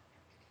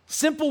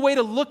 Simple way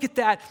to look at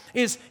that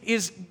is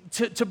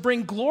to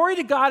bring glory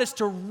to God is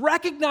to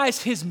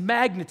recognize his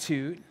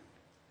magnitude,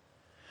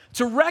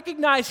 to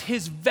recognize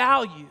his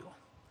value,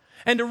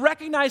 and to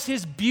recognize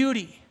his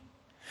beauty,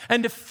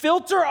 and to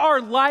filter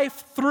our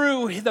life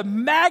through the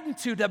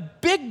magnitude, the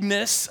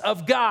bigness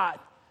of God.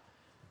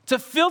 To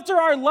filter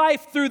our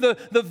life through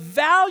the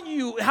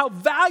value, how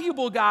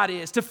valuable God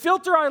is. To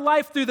filter our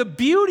life through the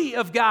beauty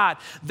of God.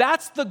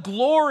 That's the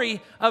glory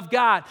of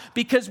God.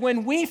 Because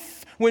when we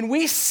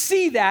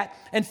see that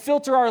and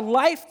filter our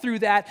life through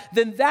that,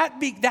 then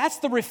that's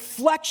the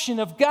reflection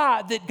of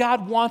God that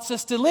God wants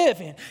us to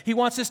live in. He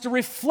wants us to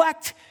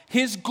reflect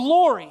his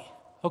glory,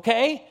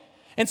 okay?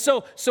 And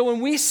so when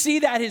we see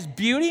that his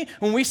beauty,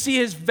 when we see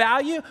his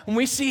value, when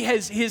we see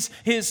his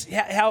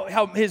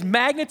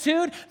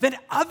magnitude, then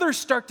others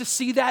start to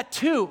see that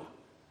too.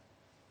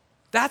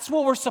 That's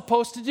what we're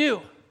supposed to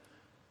do.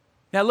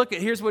 Now look,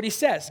 here's what he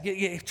says.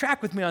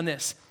 Track with me on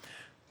this.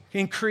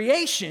 In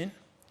creation,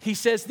 he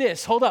says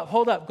this. Hold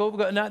up. Go.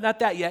 Not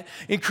that yet.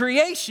 In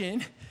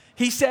creation,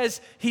 he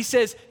says,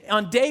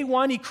 on day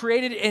 1, he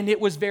created and it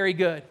was very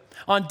good.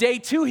 On day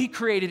 2, he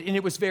created and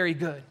it was very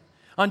good.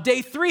 On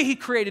day 3, he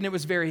created and it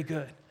was very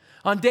good.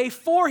 On day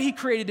 4, he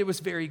created, it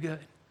was very good.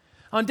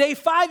 On day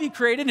 5, he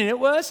created and it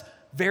was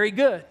very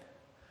good.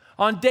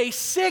 On day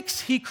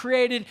 6, he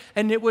created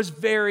and it was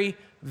very,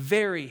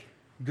 very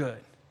good.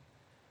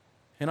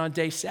 And on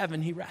day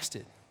 7, he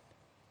rested.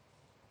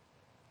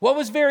 What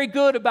was very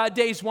good about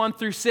days 1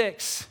 through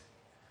 6?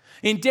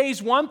 In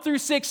days 1 through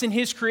 6 in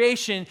his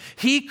creation,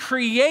 he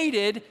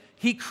created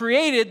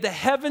the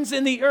heavens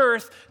and the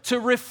earth to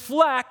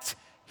reflect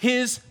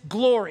his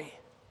glory.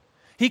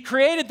 He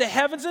created the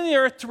heavens and the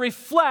earth to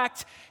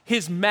reflect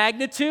his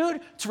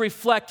magnitude, to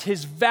reflect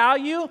his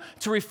value,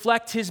 to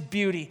reflect his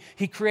beauty.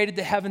 He created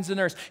the heavens and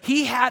earth.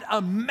 He had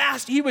a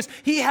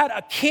he had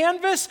a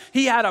canvas,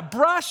 he had a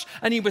brush,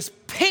 and he was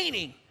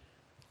painting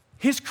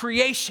his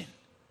creation.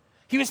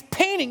 He was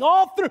painting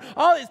all through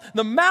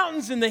the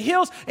mountains and the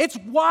hills. It's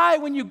why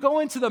when you go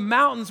into the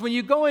mountains, when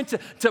you go into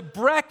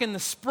Breck in the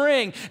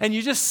spring, and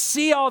you just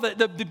see all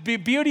the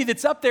beauty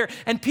that's up there,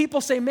 and people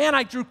say, man,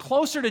 I drew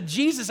closer to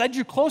Jesus. I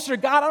drew closer to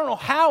God. I don't know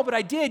how, but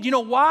I did. You know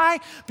why?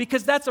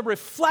 Because that's a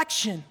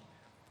reflection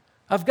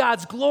of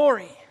God's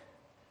glory.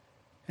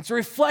 It's a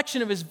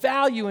reflection of his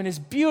value and his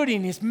beauty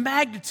and his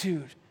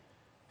magnitude.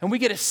 And we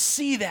get to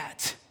see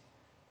that.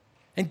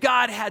 And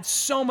God had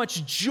so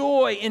much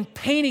joy in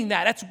painting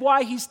that. That's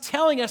why he's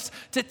telling us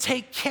to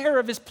take care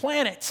of his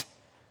planet.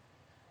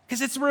 Because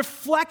it's a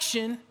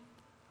reflection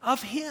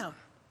of him.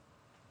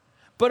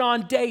 But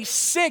on day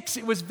 6,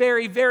 it was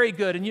very, very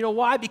good. And you know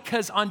why?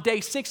 Because on day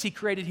 6, he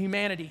created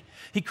humanity.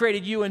 He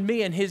created you and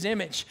me in his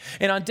image.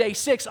 And on day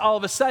 6, all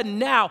of a sudden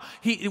now,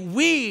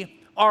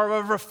 we are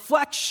a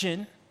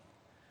reflection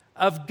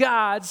of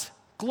God's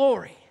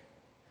glory.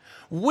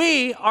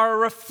 We are a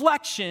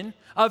reflection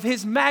of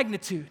his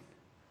magnitude,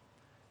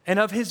 and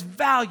of his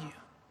value,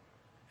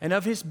 and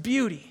of his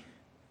beauty.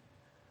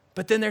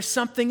 But then there's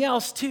something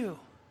else too.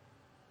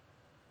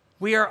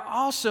 We are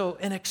also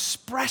an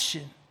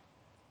expression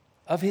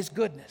of his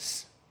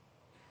goodness.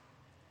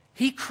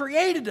 He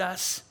created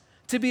us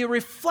to be a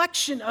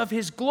reflection of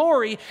his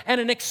glory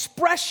and an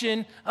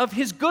expression of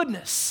his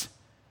goodness.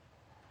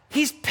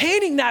 He's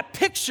painting that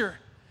picture.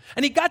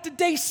 And he got to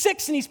day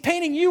 6 and he's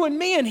painting you and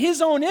me in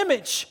his own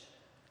image.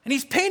 And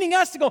he's painting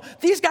us to go,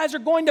 these guys are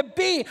going to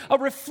be a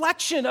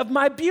reflection of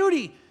my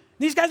beauty.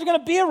 These guys are going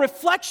to be a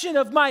reflection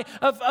of my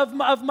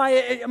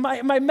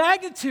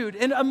magnitude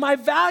and of my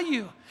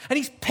value. And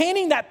he's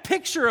painting that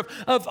picture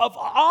of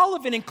all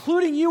of it,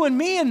 including you and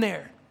me in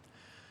there.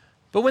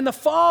 But when the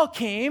fall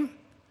came,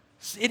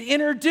 it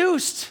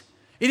introduced,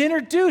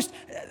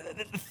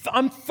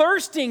 I'm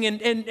thirsting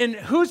and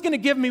who's going to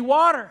give me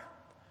water?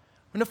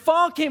 When the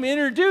fall came, it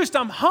introduced,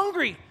 I'm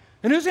hungry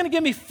and who's going to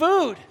give me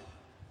food?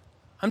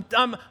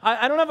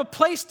 I don't have a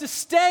place to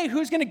stay.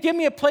 Who's going to give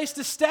me a place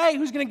to stay?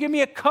 Who's going to give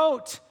me a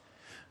coat?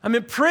 I'm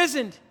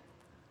imprisoned.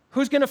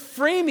 Who's going to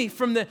free me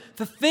from the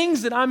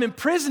things that I'm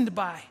imprisoned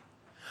by?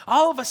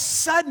 All of a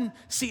sudden,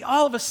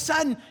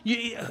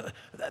 the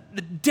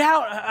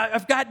doubt,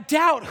 I've got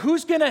doubt.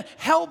 Who's going to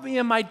help me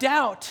in my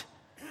doubt?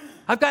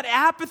 I've got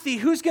apathy.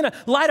 Who's going to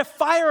light a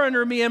fire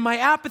under me in my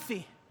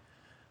apathy?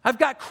 I'm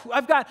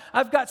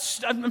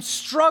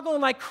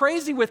struggling like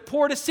crazy with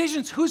poor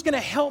decisions. Who's going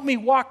to help me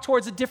walk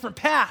towards a different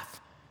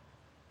path?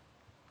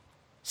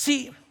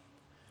 See,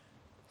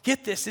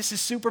 get this. This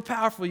is super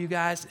powerful, you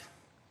guys.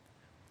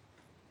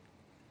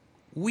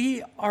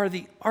 We are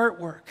the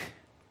artwork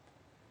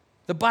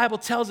The Bible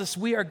tells us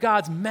we are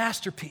God's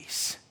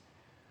masterpiece.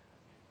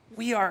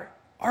 We are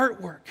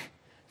artwork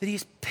that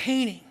he's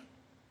painting.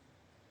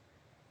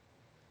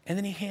 And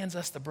then he hands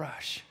us the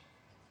brush.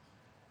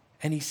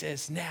 And he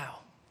says, now,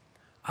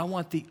 I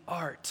want the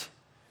art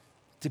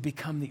to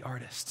become the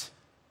artist.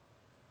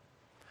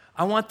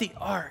 I want the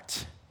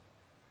art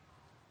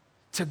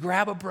to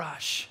grab a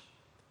brush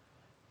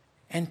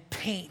and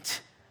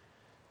paint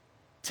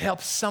to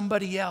help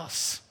somebody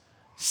else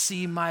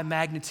see my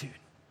magnitude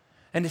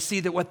and to see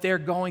that what they're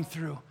going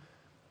through,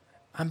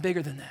 I'm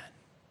bigger than that.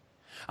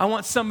 I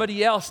want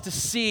somebody else to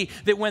see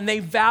that when they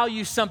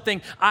value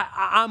something,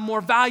 I'm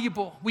more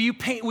valuable. Will you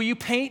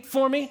paint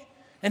for me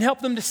and help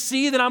them to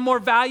see that I'm more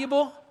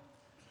valuable?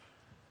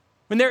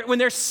 When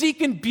they're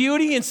seeking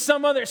beauty in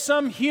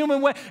some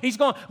human way, he's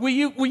going, will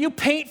you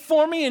paint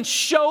for me and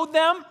show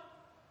them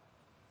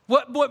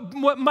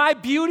what my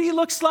beauty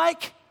looks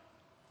like?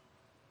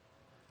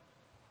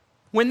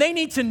 When they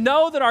need to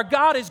know that our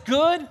God is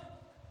good,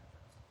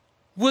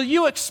 will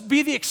you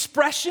be the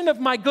expression of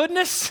my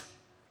goodness?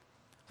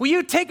 Will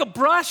you take a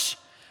brush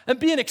and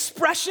be an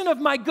expression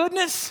of my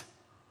goodness?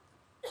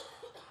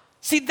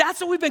 See, that's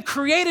what we've been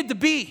created to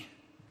be.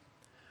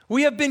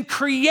 We have been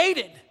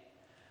created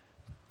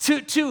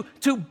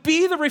to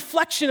be the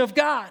reflection of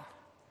God.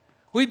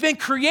 We've been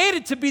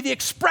created to be the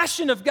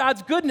expression of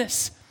God's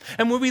goodness.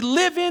 And when we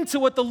live into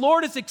what the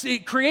Lord has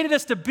created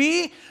us to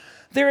be,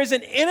 there is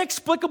an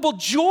inexplicable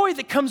joy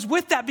that comes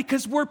with that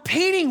because we're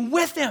painting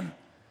with him.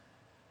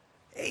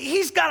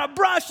 He's got a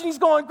brush and he's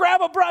going,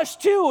 grab a brush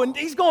too. And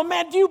he's going,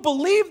 man, do you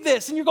believe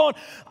this? And you're going,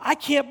 I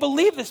can't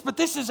believe this, but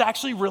this is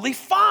actually really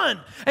fun.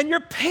 And you're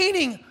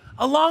painting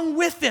along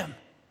with him.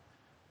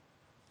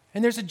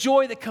 And there's a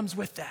joy that comes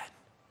with that.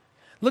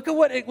 Look at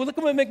what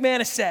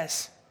McManus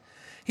says.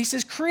 He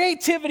says,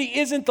 creativity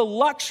isn't the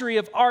luxury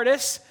of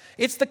artists,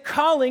 it's the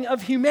calling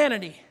of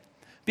humanity.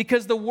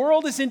 Because the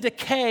world is in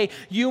decay,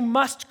 you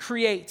must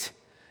create.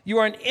 You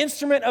are an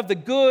instrument of the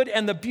good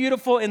and the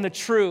beautiful and the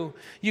true.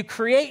 You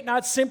create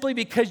not simply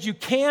because you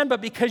can, but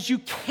because you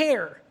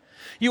care.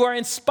 You are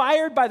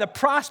inspired by the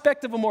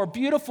prospect of a more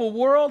beautiful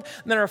world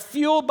and are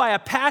fueled by a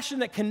passion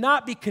that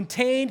cannot be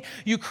contained.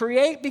 You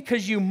create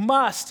because you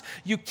must.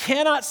 You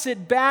cannot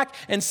sit back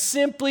and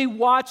simply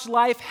watch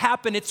life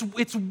happen. It's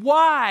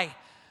why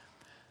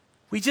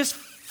we just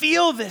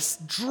feel this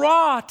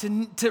draw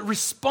to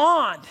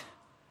respond.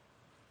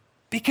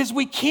 Because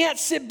we can't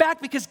sit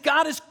back because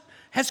God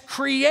has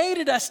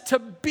created us to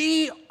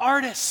be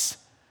artists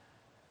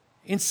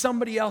in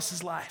somebody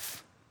else's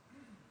life.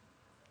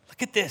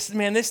 Look at this,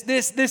 man,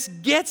 this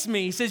gets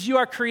me. He says, you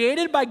are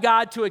created by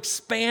God to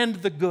expand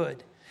the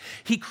good.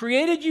 He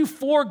created you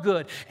for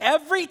good.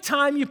 Every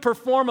time you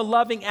perform a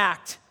loving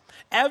act,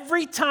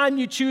 every time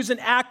you choose an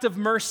act of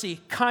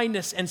mercy,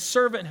 kindness, and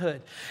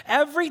servanthood,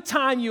 every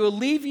time you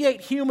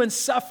alleviate human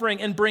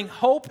suffering and bring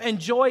hope and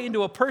joy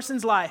into a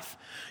person's life,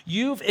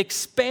 you've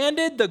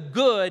expanded the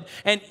good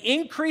and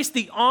increased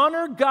the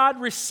honor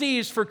God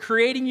receives for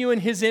creating you in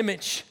his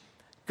image.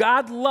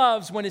 God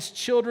loves when his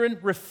children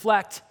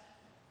reflect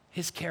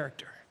his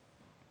character.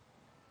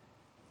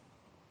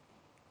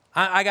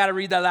 I got to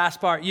read that last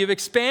part. You've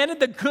expanded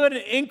the good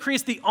and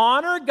increased the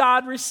honor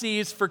God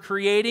receives for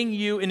creating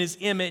you in his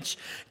image.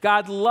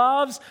 God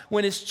loves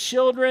when his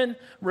children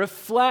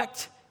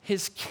reflect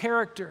his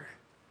character.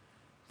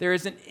 There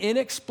is an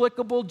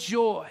inexplicable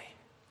joy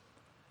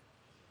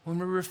when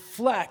we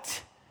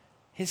reflect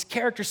his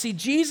character. See,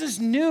 Jesus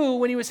knew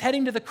when he was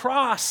heading to the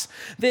cross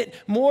that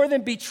more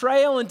than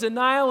betrayal and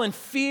denial and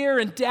fear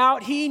and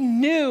doubt, he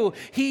knew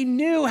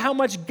how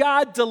much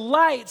God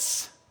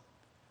delights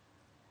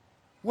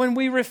when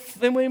we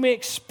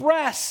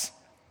express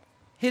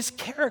his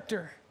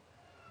character,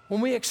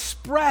 when we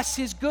express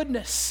his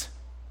goodness,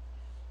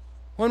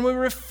 when we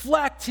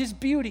reflect his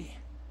beauty,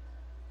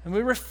 and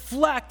we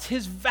reflect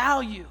his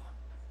value,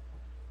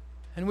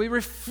 and we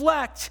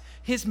reflect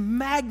his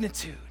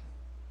magnitude.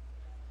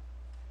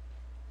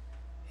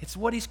 It's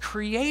what he's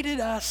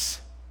created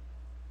us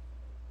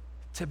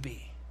to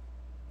be.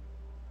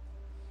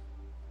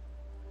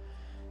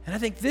 And I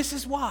think this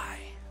is why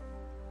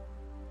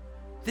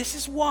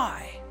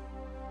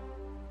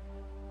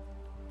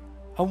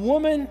a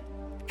woman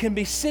can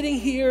be sitting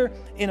here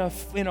in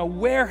a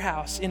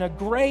warehouse in a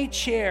gray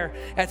chair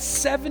at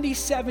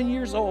 77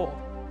 years old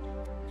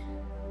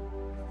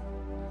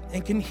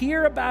and can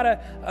hear about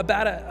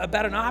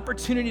an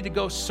opportunity to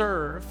go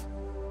serve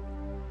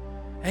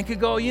and could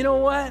go, you know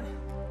what?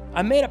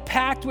 I made a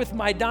pact with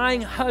my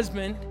dying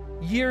husband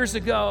years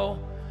ago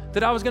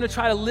that I was going to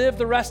try to live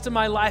the rest of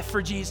my life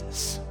for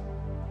Jesus.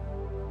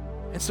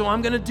 And so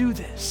I'm going to do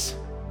this.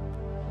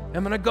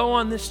 I'm going to go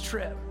on this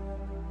trip.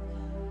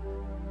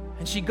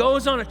 And she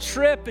goes on a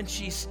trip and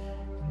she's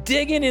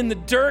digging in the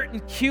dirt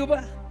in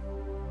Cuba.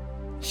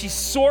 She's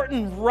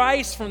sorting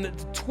rice from the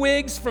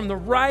twigs from the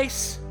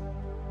rice.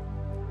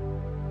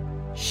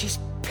 She's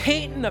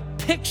painting a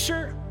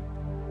picture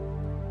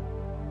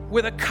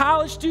with a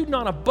college student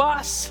on a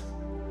bus.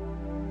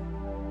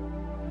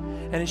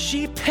 And as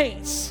she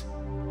paints,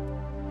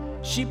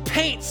 she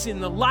paints in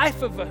the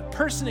life of a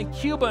person in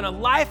Cuba and a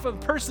life of a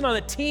person on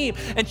the team,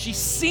 and she's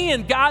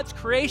seeing God's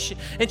creation,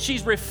 and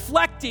she's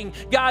reflecting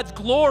God's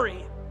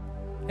glory,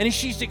 and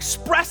she's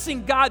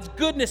expressing God's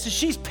goodness as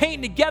she's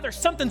painting together.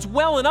 Something's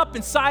welling up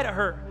inside of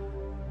her.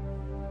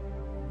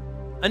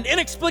 An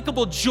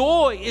inexplicable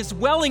joy is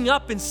welling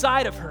up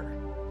inside of her.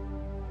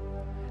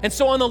 And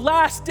so on the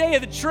last day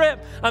of the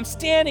trip, I'm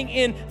standing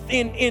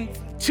in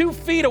 2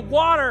 feet of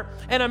water,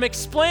 and I'm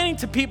explaining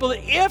to people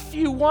that if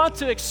you want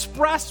to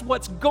express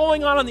what's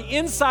going on the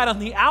inside, on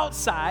the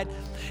outside,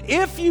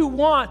 if you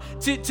want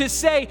to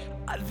say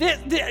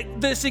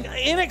this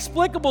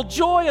inexplicable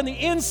joy on the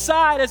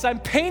inside as I'm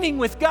painting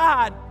with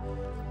God,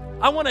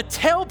 I want to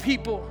tell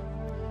people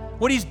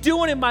what He's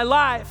doing in my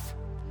life.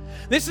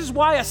 This is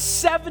why a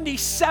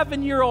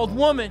 77-year-old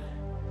woman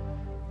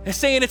is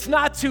saying it's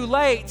not too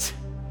late.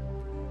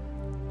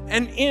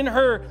 And in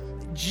her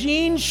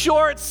jean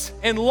shorts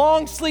and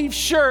long sleeve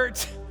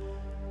shirt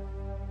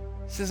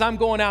says, I'm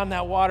going out in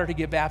that water to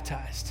get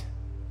baptized.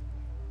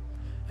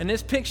 And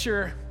this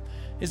picture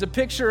is a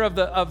picture of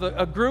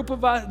a group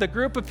of us, the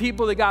group of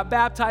people that got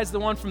baptized. The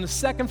one from the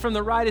second from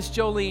the right is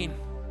Jolene.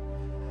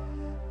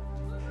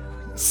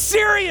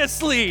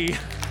 Seriously.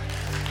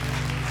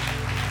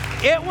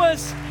 It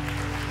was,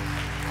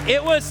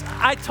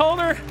 I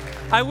told her,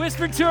 I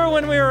whispered to her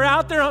when we were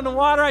out there on the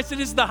water, I said,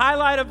 this is the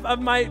highlight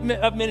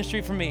of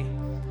ministry for me.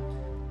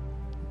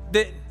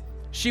 That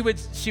she would,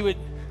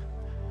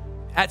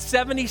 at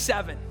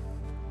 77,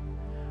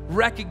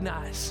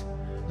 recognize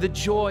the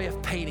joy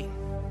of painting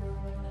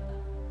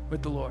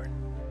with the Lord.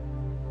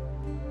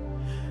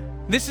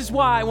 This is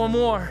why, one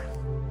more,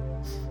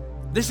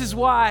 this is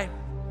why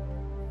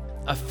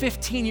a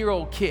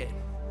 15-year-old kid,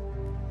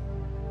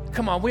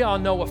 come on, we all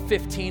know what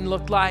 15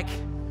 looked like.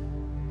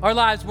 Our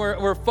lives we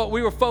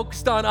were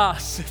focused on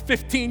us.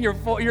 15,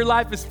 your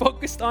life is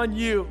focused on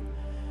you.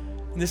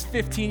 And this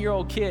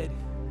 15-year-old kid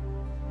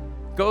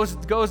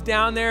goes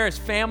down there, his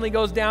family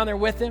goes down there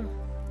with him,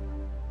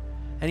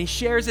 and he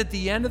shares at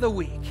the end of the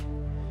week.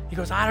 He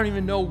goes, I don't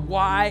even know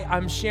why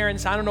I'm sharing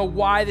this. I don't know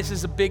why this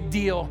is a big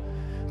deal.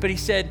 But he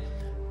said,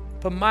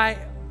 but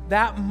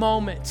that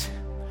moment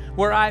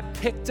where I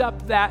picked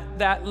up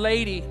that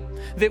lady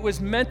that was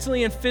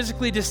mentally and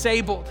physically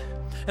disabled,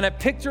 and I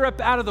picked her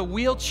up out of the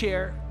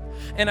wheelchair,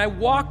 and I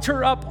walked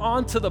her up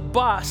onto the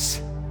bus,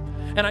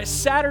 and I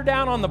sat her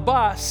down on the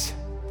bus,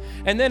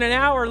 and then an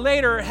hour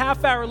later, a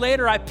half hour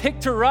later, I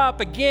picked her up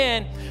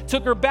again,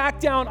 took her back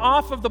down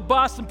off of the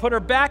bus and put her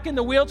back in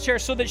the wheelchair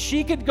so that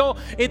she could go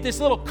at this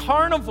little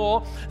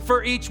carnival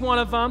for each one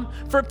of them,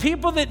 for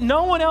people that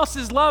no one else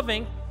is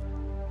loving.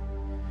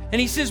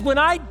 And he says, when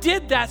I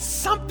did that,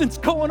 something's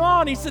going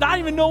on. He said, I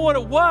didn't even know what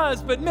it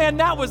was, but man,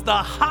 that was the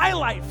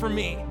highlight for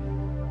me.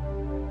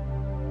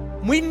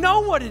 We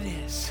know what it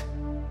is.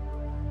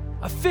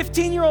 A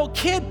 15-year-old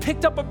kid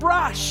picked up a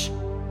brush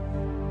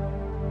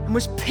and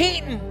was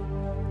painting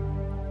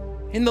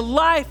in the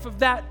life of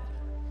that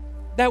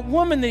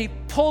woman that he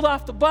pulled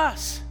off the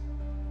bus.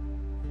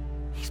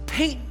 He's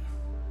painting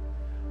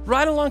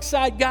right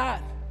alongside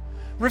God,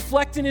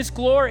 reflecting His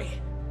glory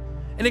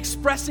and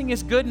expressing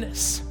His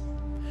goodness.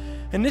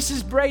 And this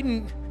is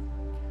Braden.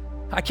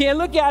 I can't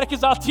look at it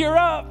because I'll tear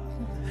up.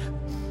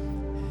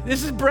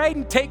 This is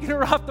Braden taking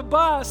her off the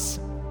bus.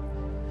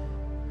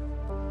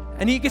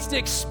 And he gets to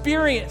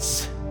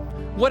experience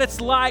what it's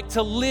like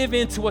to live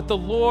into what the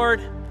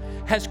Lord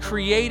has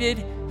created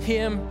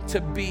him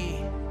to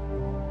be.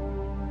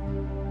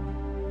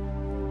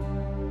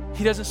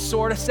 He doesn't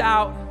sort us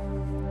out.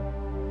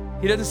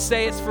 He doesn't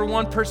say it's for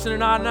one person and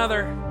not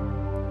another.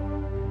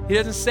 He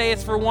doesn't say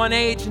it's for one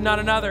age and not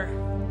another.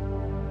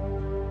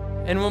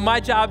 And what my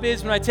job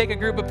is when I take a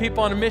group of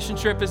people on a mission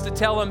trip is to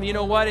tell them, you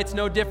know what, it's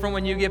no different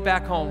when you get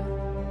back home.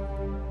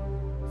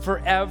 For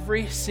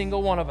every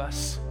single one of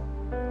us,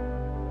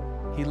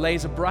 He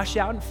lays a brush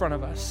out in front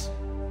of us,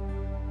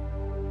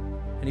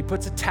 and He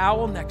puts a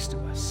towel next to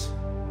us,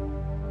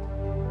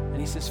 and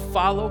He says,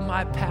 follow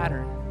my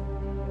pattern.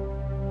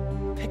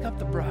 Pick up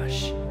the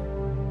brush,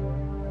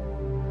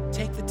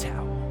 take the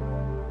towel,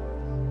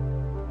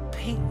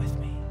 paint with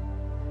me.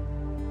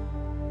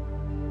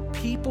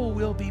 People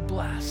will be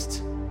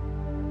blessed,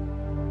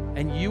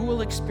 and you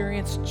will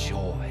experience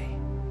joy,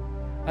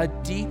 a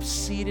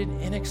deep-seated,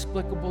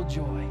 inexplicable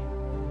joy,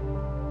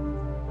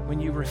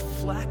 when you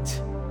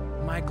reflect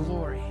my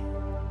glory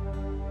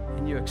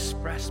and you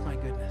express my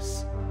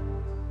goodness.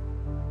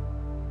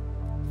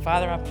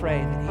 Father, I pray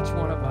that each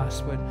one of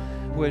us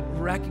would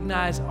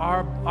recognize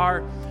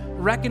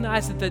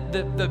recognize that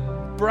the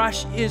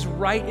brush is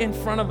right in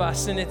front of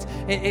us, and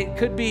it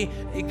could be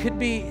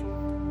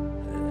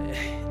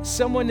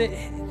someone that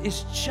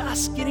is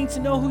just getting to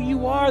know who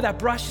you are. That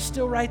brush is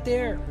still right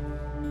there.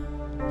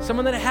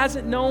 Someone that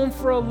hasn't known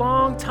for a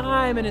long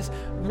time and has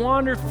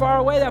wandered far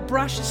away, that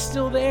brush is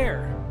still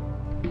there.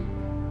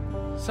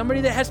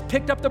 Somebody that has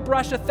picked up the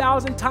brush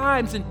 1,000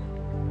 times and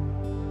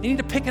you need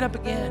to pick it up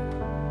again.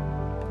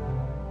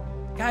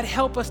 God,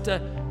 help us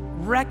to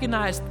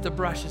recognize that the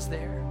brush is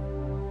there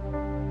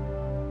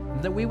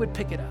and that we would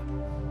pick it up.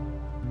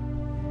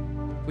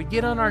 We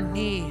get on our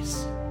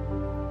knees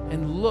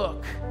and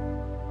look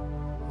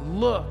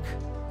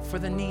for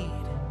the need.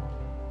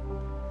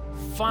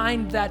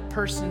 Find that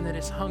person that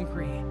is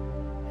hungry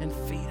and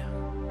feed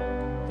them.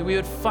 That we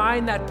would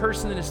find that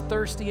person that is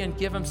thirsty and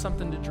give them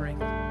something to drink.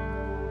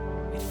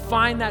 We'd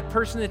find that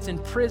person that's in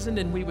prison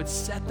and we would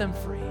set them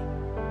free.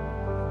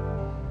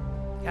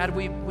 God,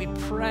 we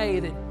pray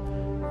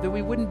that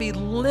we wouldn't be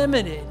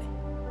limited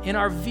in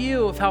our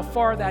view of how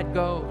far that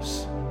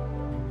goes.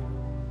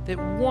 That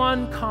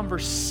one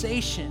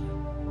conversation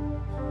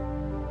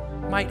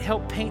might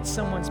help paint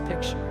someone's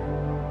picture.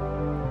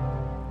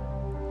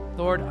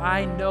 Lord,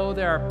 I know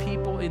there are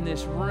people in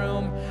this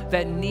room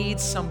that need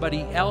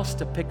somebody else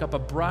to pick up a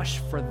brush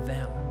for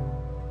them.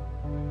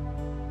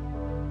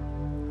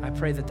 I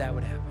pray that that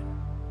would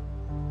happen.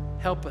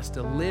 Help us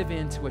to live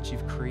into what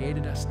you've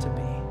created us to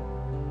be.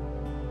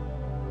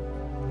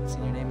 It's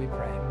in your name we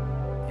pray.